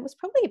it. And that was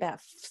probably about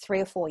 3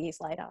 or 4 years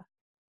later.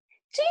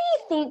 Do you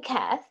think,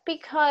 Kath,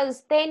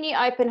 because then you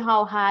opened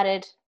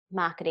Wholehearted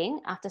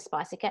Marketing after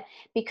Spicy Cat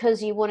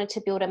because you wanted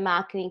to build a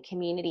marketing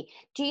community,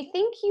 do you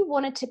think you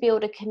wanted to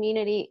build a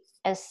community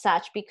as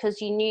such because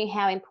you knew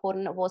how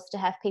important it was to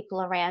have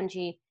people around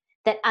you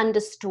that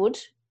understood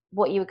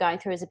what you were going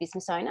through as a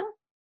business owner?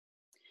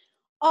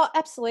 Oh,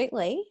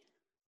 absolutely.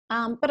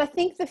 But I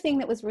think the thing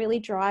that was really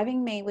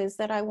driving me was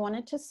that I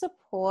wanted to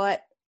support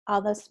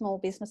other small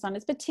business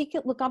owners,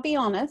 look, I'll be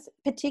honest,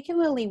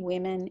 particularly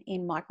women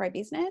in micro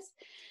business.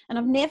 And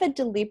I've never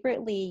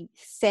deliberately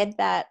said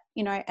that,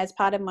 you know, as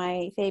part of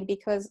my thing,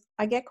 because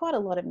I get quite a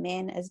lot of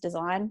men as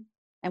design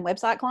and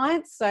website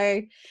clients.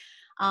 So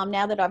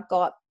now that I've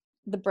got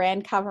the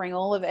brand covering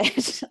all of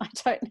it, I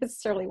don't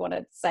necessarily want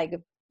to say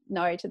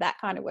no to that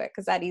kind of work,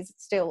 because that is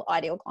still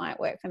ideal client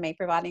work for me,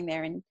 providing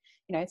they're in,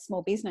 you know,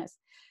 small business.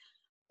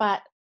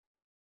 But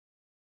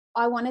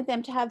I wanted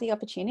them to have the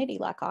opportunity,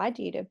 like I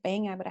did, of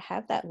being able to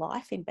have that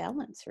life in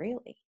balance,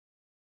 really.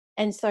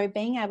 And so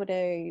being able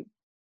to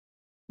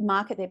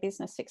market their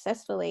business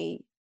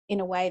successfully in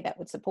a way that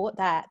would support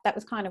that, that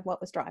was kind of what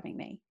was driving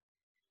me,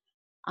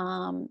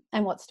 and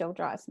what still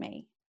drives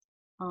me.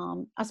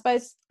 I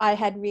suppose I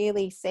had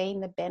really seen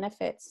the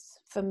benefits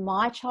for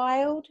my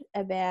child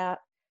about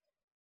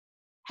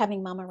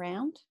having mum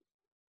around.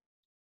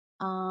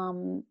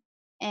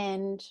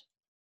 And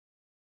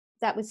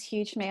that was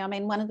huge for me. I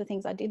mean, one of the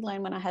things I did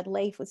learn when I had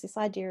Leaf was this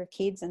idea of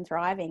kids and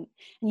thriving.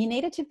 And you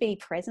needed to be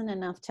present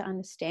enough to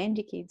understand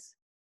your kids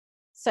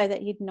so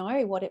that you'd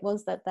know what it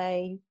was that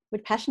they were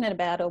passionate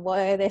about or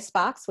where their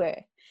sparks were.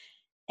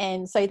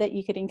 And so that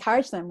you could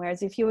encourage them.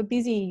 Whereas if you were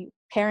busy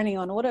parenting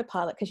on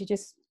autopilot because you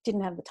just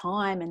didn't have the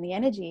time and the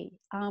energy,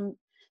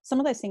 some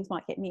of those things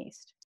might get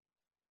missed.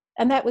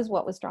 And that was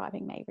what was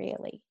driving me,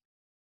 really.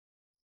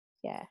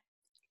 Yeah.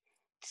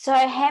 So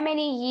how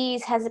many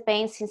years has it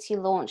been since you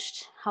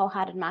launched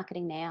Wholehearted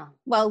Marketing now?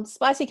 Well,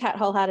 Spicy Cat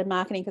Wholehearted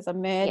Marketing, because I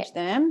merged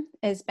them,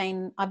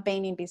 I've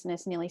been in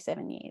business nearly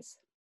 7 years.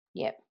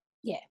 Yep.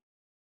 Yeah.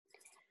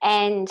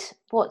 And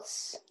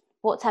what's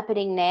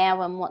happening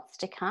now and what's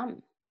to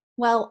come?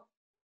 Well,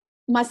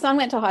 my son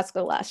went to high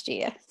school last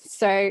year,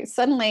 so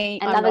suddenly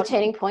another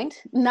turning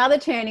point.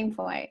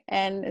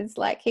 And it's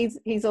like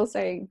he's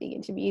also big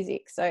into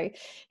music, so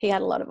he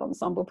had a lot of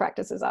ensemble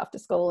practices after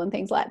school and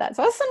things like that.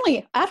 So I was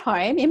suddenly at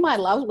home in my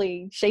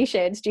lovely she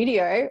shed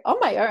studio on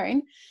my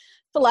own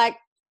for like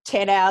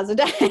 10 hours a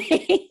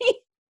day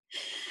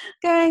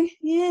going,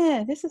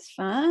 yeah, this is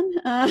fun.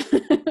 It's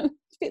a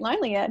bit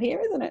lonely out here,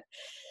 isn't it?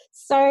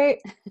 So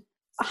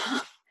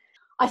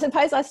I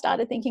suppose I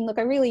started thinking, look,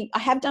 I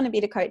have done a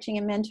bit of coaching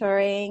and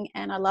mentoring,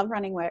 and I love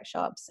running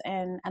workshops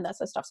and that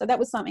sort of stuff. So that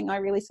was something I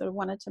really sort of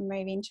wanted to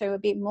move into a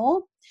bit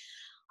more.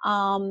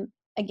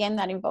 Again,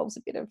 that involves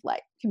a bit of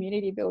like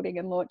community building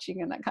and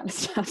launching and that kind of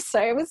stuff.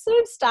 So I was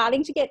sort of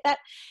starting to get that.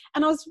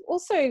 And I've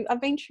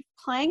been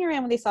playing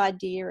around with this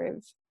idea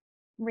of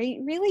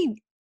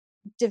really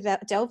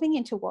delving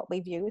into what we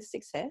view as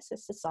success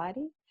as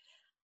society.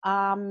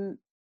 And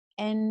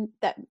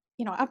that,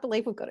 you know, I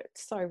believe we've got it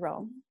so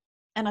wrong.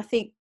 And I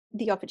think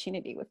the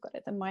opportunity we've got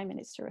at the moment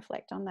is to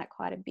reflect on that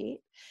quite a bit.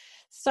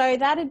 So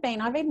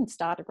I've even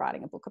started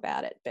writing a book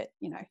about it, but,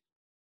 you know,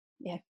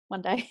 yeah,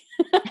 one day.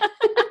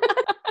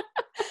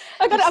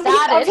 I've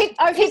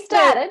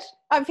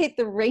hit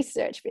the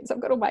research bits. I've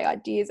got all my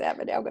ideas out,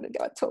 but now I've got to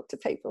go and talk to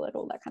people and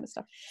all that kind of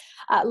stuff.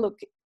 Look,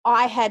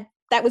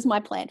 that was my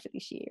plan for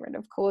this year. And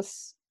of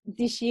course,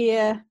 this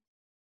year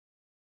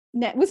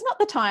was not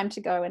the time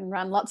to go and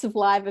run lots of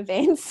live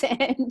events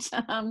and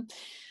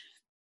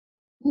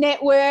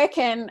network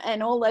and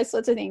all those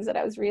sorts of things that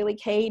I was really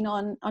keen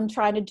on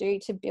trying to do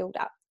to build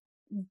up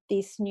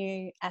this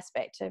new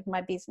aspect of my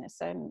business.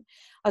 And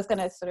I was going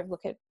to sort of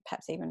look at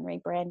perhaps even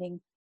rebranding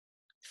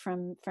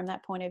from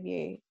that point of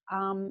view.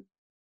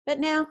 But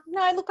now,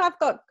 no, look, I've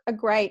got a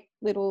great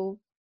little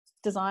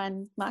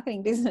design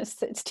marketing business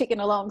that's ticking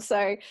along.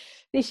 So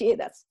this year,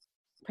 that's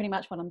pretty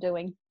much what I'm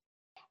doing.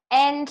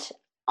 And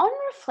on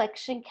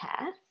reflection,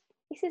 Kath,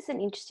 this is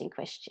an interesting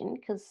question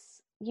because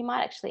you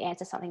might actually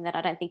answer something that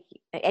I don't think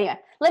anyway,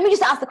 let me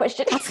just ask the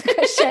question.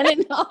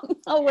 And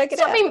I'll work it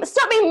out.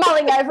 Stop me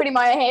mulling over it in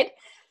my head.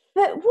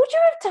 But would you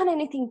have done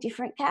anything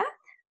different, Kath?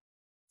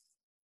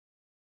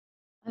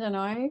 I don't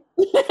know.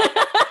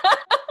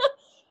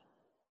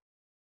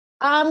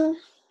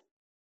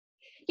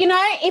 You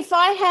know, if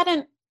I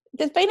hadn't,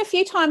 there's been a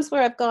few times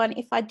where I've gone,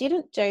 if I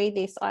didn't do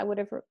this, I would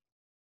have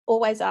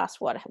always asked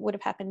what would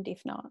have happened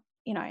if not,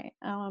 you know.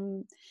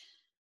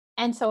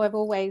 And so I've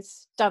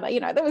always done that. You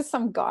know, there was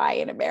some guy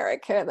in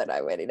America that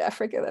I went in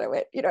Africa that I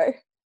went, you know,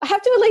 I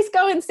have to at least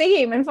go and see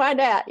him and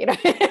find out, you know.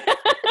 Follow your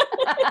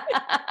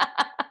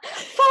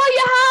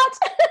heart.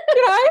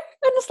 You know,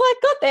 and just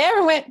like got there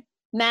and went,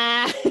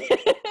 nah.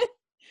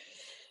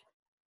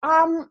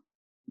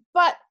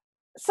 But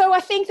so I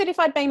think that if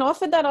I'd been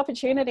offered that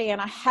opportunity and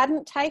I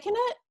hadn't taken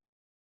it,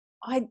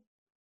 I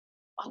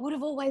would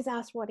have always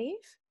asked what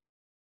if.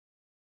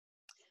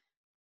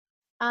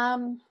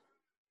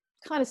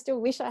 Kind of still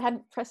wish I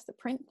hadn't pressed the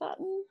print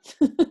button.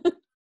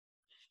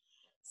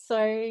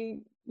 So,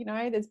 you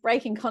know, there's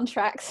breaking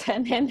contracts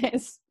and then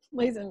there's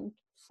losing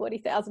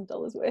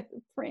 $40,000 worth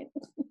of print.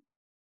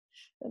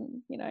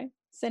 And, you know,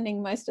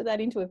 sending most of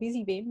that into a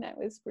busy bin, that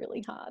was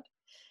really hard.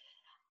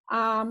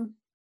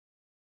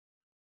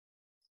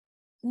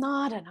 No,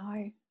 I don't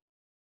know.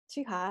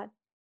 Too hard.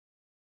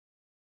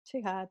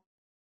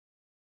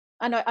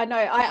 I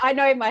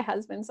know my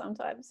husband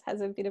sometimes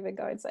has a bit of a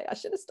go and say, I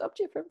should have stopped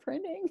you from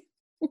printing.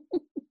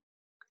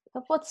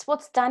 But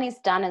what's done is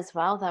done as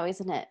well, though,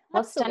 isn't it?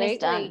 What's done is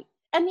done.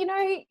 And, you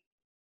know,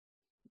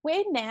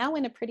 we're now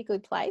in a pretty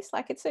good place.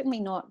 Like, it's certainly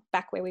not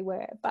back where we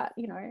were, but,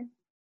 you know,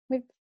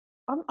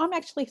 I'm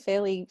actually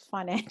fairly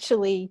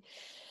financially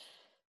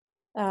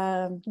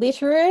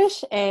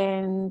literate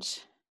and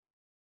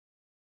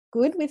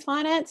good with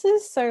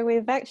finances. So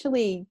we've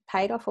actually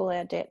paid off all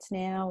our debts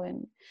now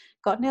and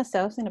gotten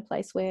ourselves in a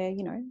place where,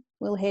 you know,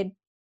 we'll head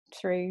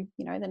through,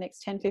 you know, the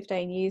next 10,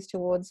 15 years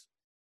towards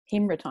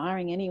him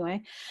retiring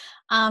anyway,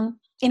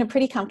 in a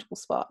pretty comfortable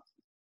spot.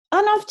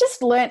 And I've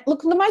just learnt,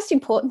 look, the most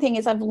important thing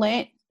is I've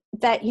learnt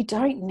that you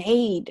don't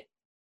need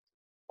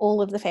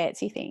all of the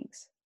fancy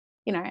things.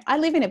 You know, I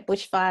live in a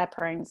bushfire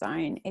prone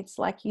zone. It's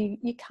like you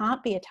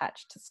can't be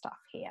attached to stuff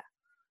here.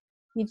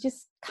 You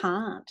just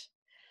can't.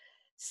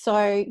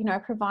 So, you know,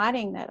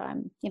 providing that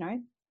I'm, you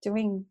know,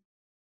 doing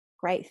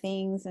great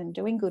things and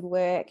doing good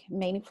work,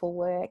 meaningful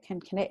work,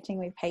 and connecting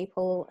with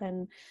people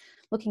and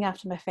looking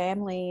after my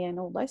family and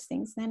all those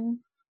things, then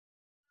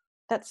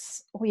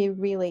that's all you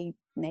really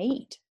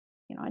need.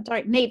 You know, I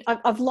don't need,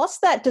 I've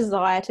lost that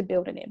desire to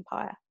build an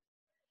empire,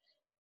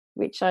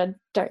 which I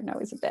don't know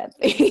is a bad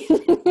thing.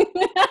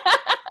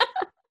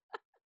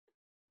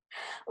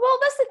 Well,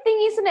 that's the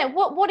thing, isn't it?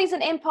 What is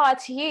an empire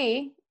to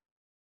you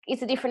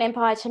is a different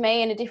empire to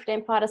me and a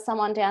different empire to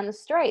someone down the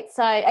street.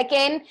 So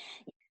again,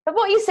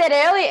 what you said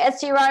earlier,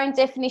 it's your own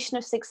definition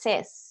of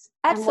success.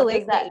 Absolutely.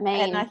 And what does that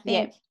mean?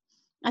 And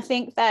I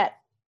think that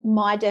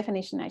my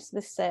definition of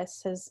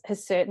success has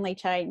certainly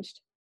changed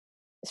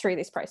through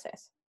this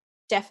process.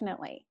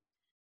 Definitely.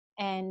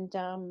 And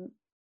and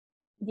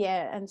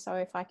so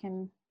if I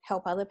can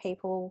help other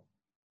people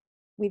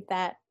with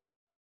that,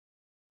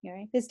 you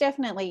know, there's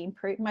definitely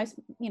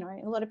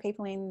a lot of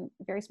people in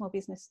very small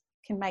business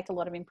can make a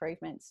lot of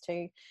improvements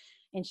to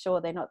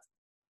ensure they're not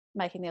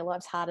making their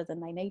lives harder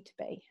than they need to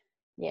be.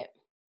 Yeah.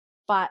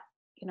 But,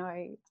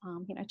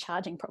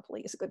 charging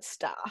properly is a good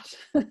start.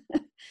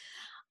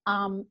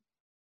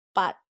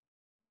 But,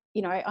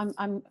 you know,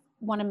 I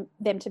want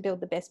them to build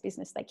the best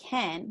business they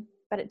can,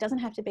 but it doesn't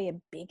have to be a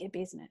bigger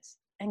business,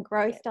 and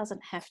growth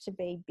doesn't have to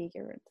be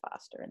bigger and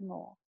faster and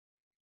more.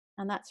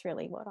 And that's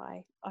really what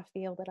I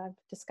feel that I've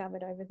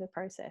discovered over the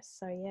process.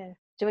 So, yeah.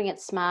 Doing it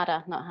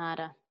smarter, not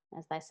harder,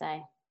 as they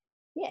say.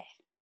 Yeah.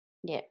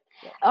 Yeah.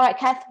 All right,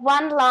 Kath,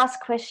 one last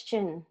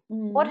question.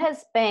 What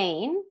has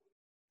been,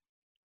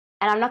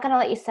 and I'm not going to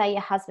let you say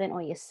your husband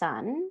or your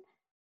son,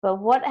 but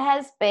what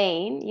has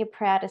been your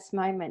proudest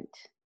moment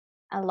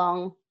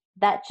along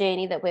that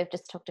journey that we've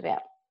just talked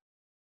about?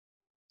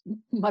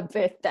 My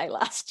birthday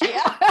last year.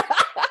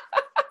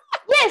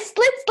 Yes,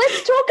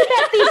 let's talk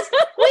about this.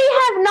 We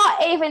have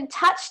not even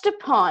touched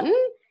upon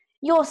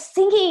your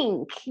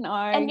singing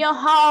and your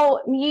whole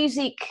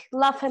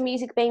love for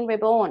music being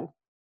reborn.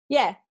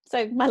 Yeah,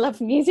 so my love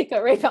for music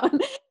got reborn.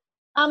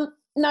 No,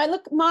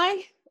 look,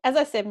 as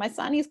I said, my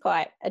son is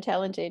quite a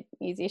talented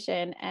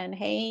musician, and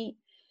a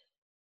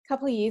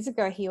couple of years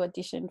ago he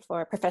auditioned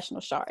for a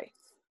professional show,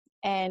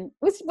 and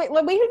we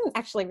didn't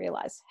actually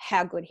realise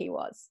how good he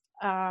was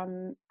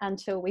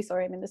until we saw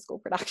him in the school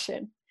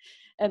production.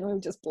 And we were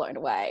just blown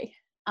away.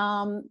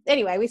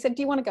 Anyway, we said,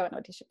 do you want to go and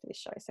audition for this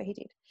show? So he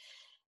did.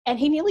 And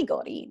he nearly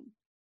got in.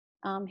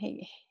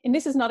 And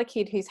this is not a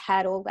kid who's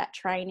had all that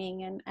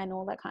training and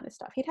all that kind of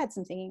stuff. He'd had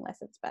some singing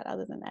lessons, but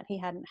other than that, he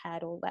hadn't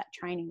had all that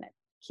training that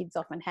kids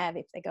often have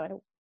if they're going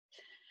to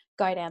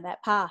go down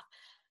that path.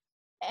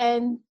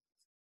 And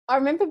I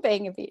remember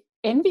being a bit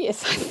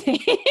envious, I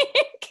think.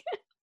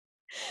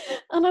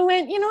 And I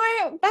went, you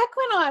know, back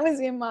when I was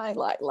in my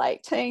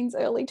late teens,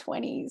 early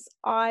 20s,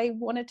 I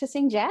wanted to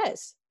sing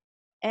jazz.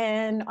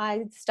 And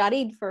I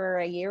studied for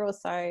a year or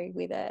so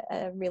with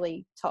a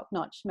really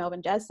top-notch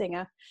Melbourne jazz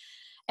singer,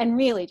 and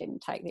really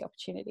didn't take the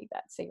opportunity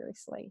that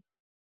seriously.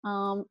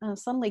 And I've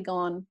suddenly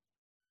gone,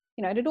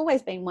 you know, it had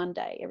always been one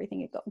day,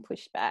 everything had gotten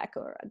pushed back,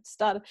 or I'd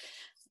sort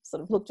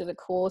of looked at a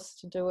course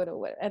to do it,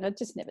 and I'd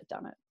just never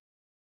done it.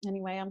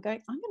 Anyway, I'm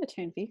going to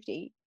turn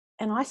 50.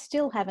 And I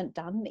still haven't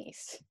done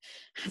this.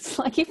 It's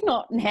like, if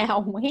not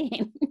now,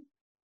 when?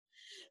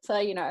 So,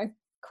 you know,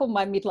 called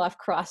my midlife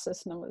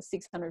crisis, and I was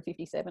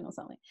 657 or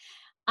something.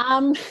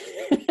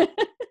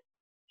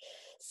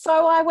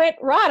 So I went,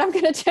 right, I'm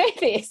going to do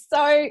this.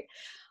 So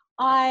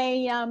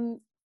I'd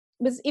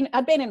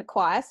been in a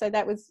choir, so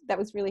that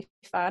was really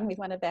fun with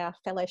one of our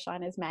fellow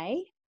shiners,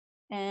 May.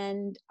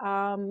 And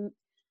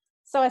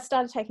so I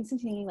started taking some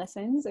singing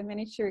lessons and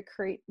managed to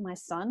recruit my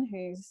son,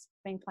 who's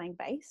been playing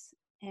bass,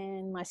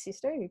 and my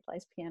sister, who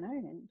plays piano.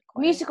 And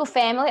musical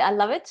family, I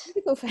love it.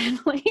 Musical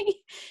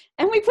family.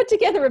 And we put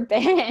together a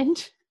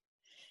band,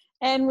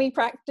 and we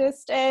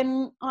practiced,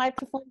 and I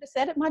performed a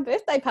set at my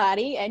birthday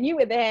party, and you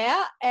were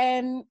there,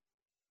 and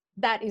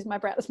that is my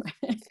proudest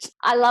moment.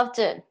 I loved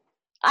it.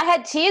 I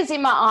had tears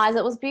in my eyes.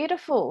 It was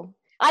beautiful.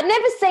 I'd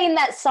never seen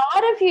that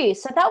side of you.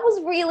 So that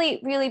was really,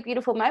 really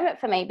beautiful moment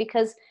for me,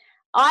 because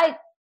I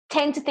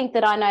tend to think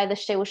that I know the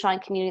She Will Shine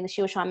community and the She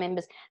Will Shine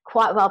members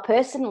quite well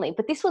personally,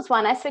 but this was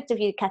one aspect of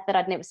you, Kath, that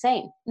I'd never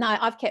seen. No,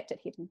 I've kept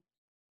it hidden.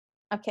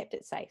 I've kept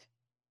it safe.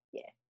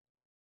 Yeah.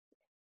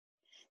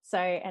 So,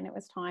 and it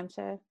was time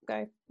to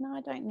go, no, I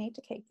don't need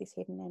to keep this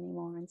hidden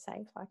anymore and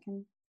safe. I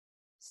can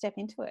step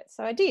into it.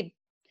 So I did.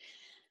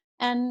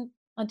 And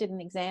I did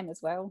an exam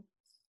as well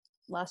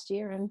last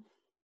year, and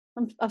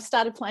I've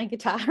started playing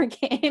guitar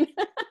again.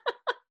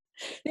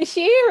 This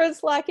year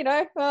is like,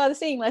 the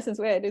singing lessons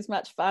weren't as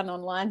much fun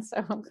online. So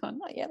I'm going,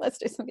 oh yeah, let's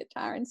do some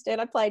guitar instead.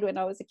 I played when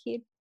I was a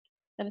kid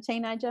and a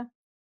teenager.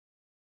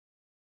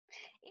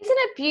 Isn't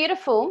it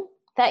beautiful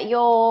that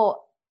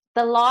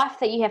the life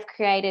that you have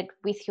created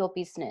with your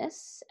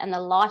business and the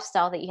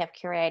lifestyle that you have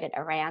curated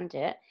around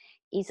it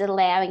is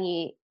allowing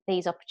you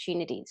these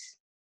opportunities?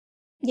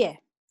 Yeah.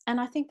 And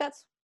I think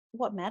that's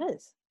what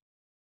matters.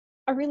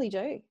 I really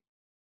do.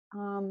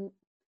 And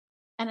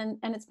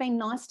it's been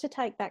nice to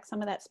take back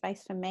some of that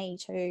space for me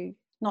to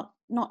not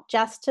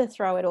just to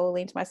throw it all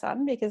into my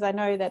son, because I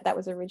know that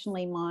was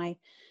originally my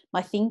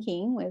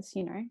thinking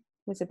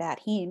was about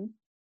him,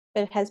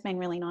 but it has been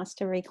really nice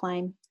to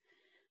reclaim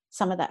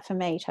some of that for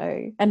me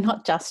too, and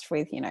not just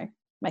with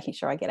making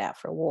sure I get out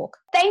for a walk.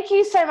 Thank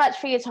you so much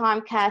for your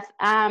time, Kath.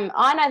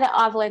 I know that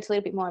I've learned a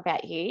little bit more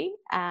about you,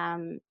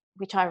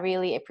 which I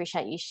really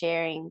appreciate you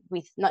sharing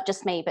with not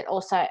just me, but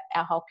also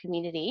our whole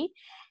community.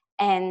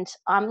 And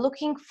I'm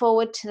looking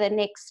forward to the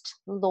next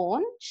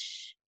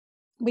launch.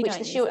 We don't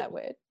use that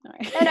word. No,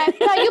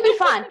 you'll be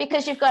fine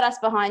because you've got us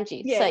behind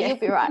you. Yeah, you'll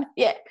be right.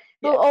 Yeah.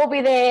 We'll all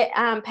be there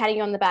patting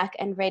you on the back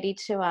and ready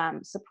to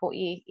support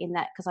you in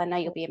that, because I know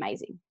you'll be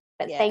amazing.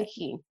 But thank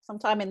you.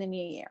 Sometime in the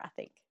new year, I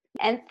think.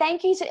 And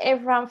thank you to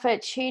everyone for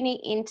tuning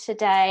in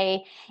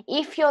today.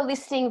 If you're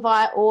listening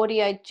via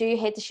audio, do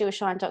head to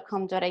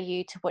shewillshine.com.au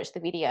to watch the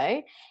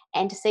video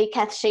and to see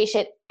Kath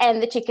Sheshet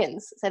and the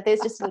chickens. So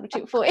there's just a little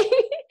tip for you.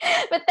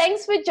 But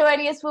thanks for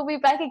joining us. We'll be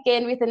back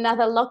again with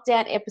another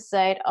lockdown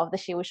episode of the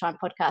She Will Shine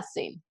podcast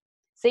soon.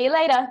 See you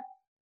later.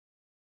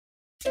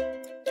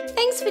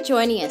 Thanks for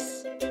joining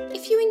us.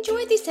 If you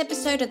enjoyed this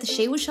episode of the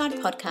She Will Shine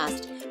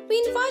podcast,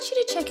 we invite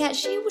you to check out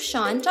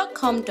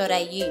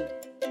shewillshine.com.au.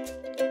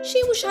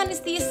 She Will Shine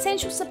is the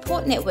essential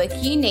support network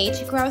you need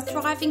to grow a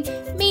thriving,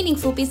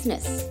 meaningful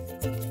business.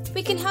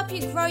 We can help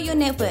you grow your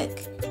network,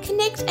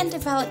 connect and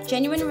develop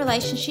genuine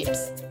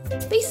relationships,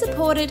 be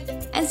supported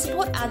and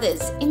support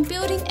others in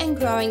building and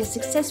growing a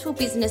successful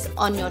business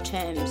on your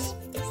terms.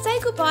 Say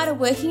goodbye to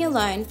working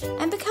alone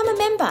and become a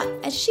member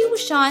at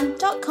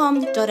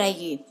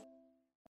shewillshine.com.au.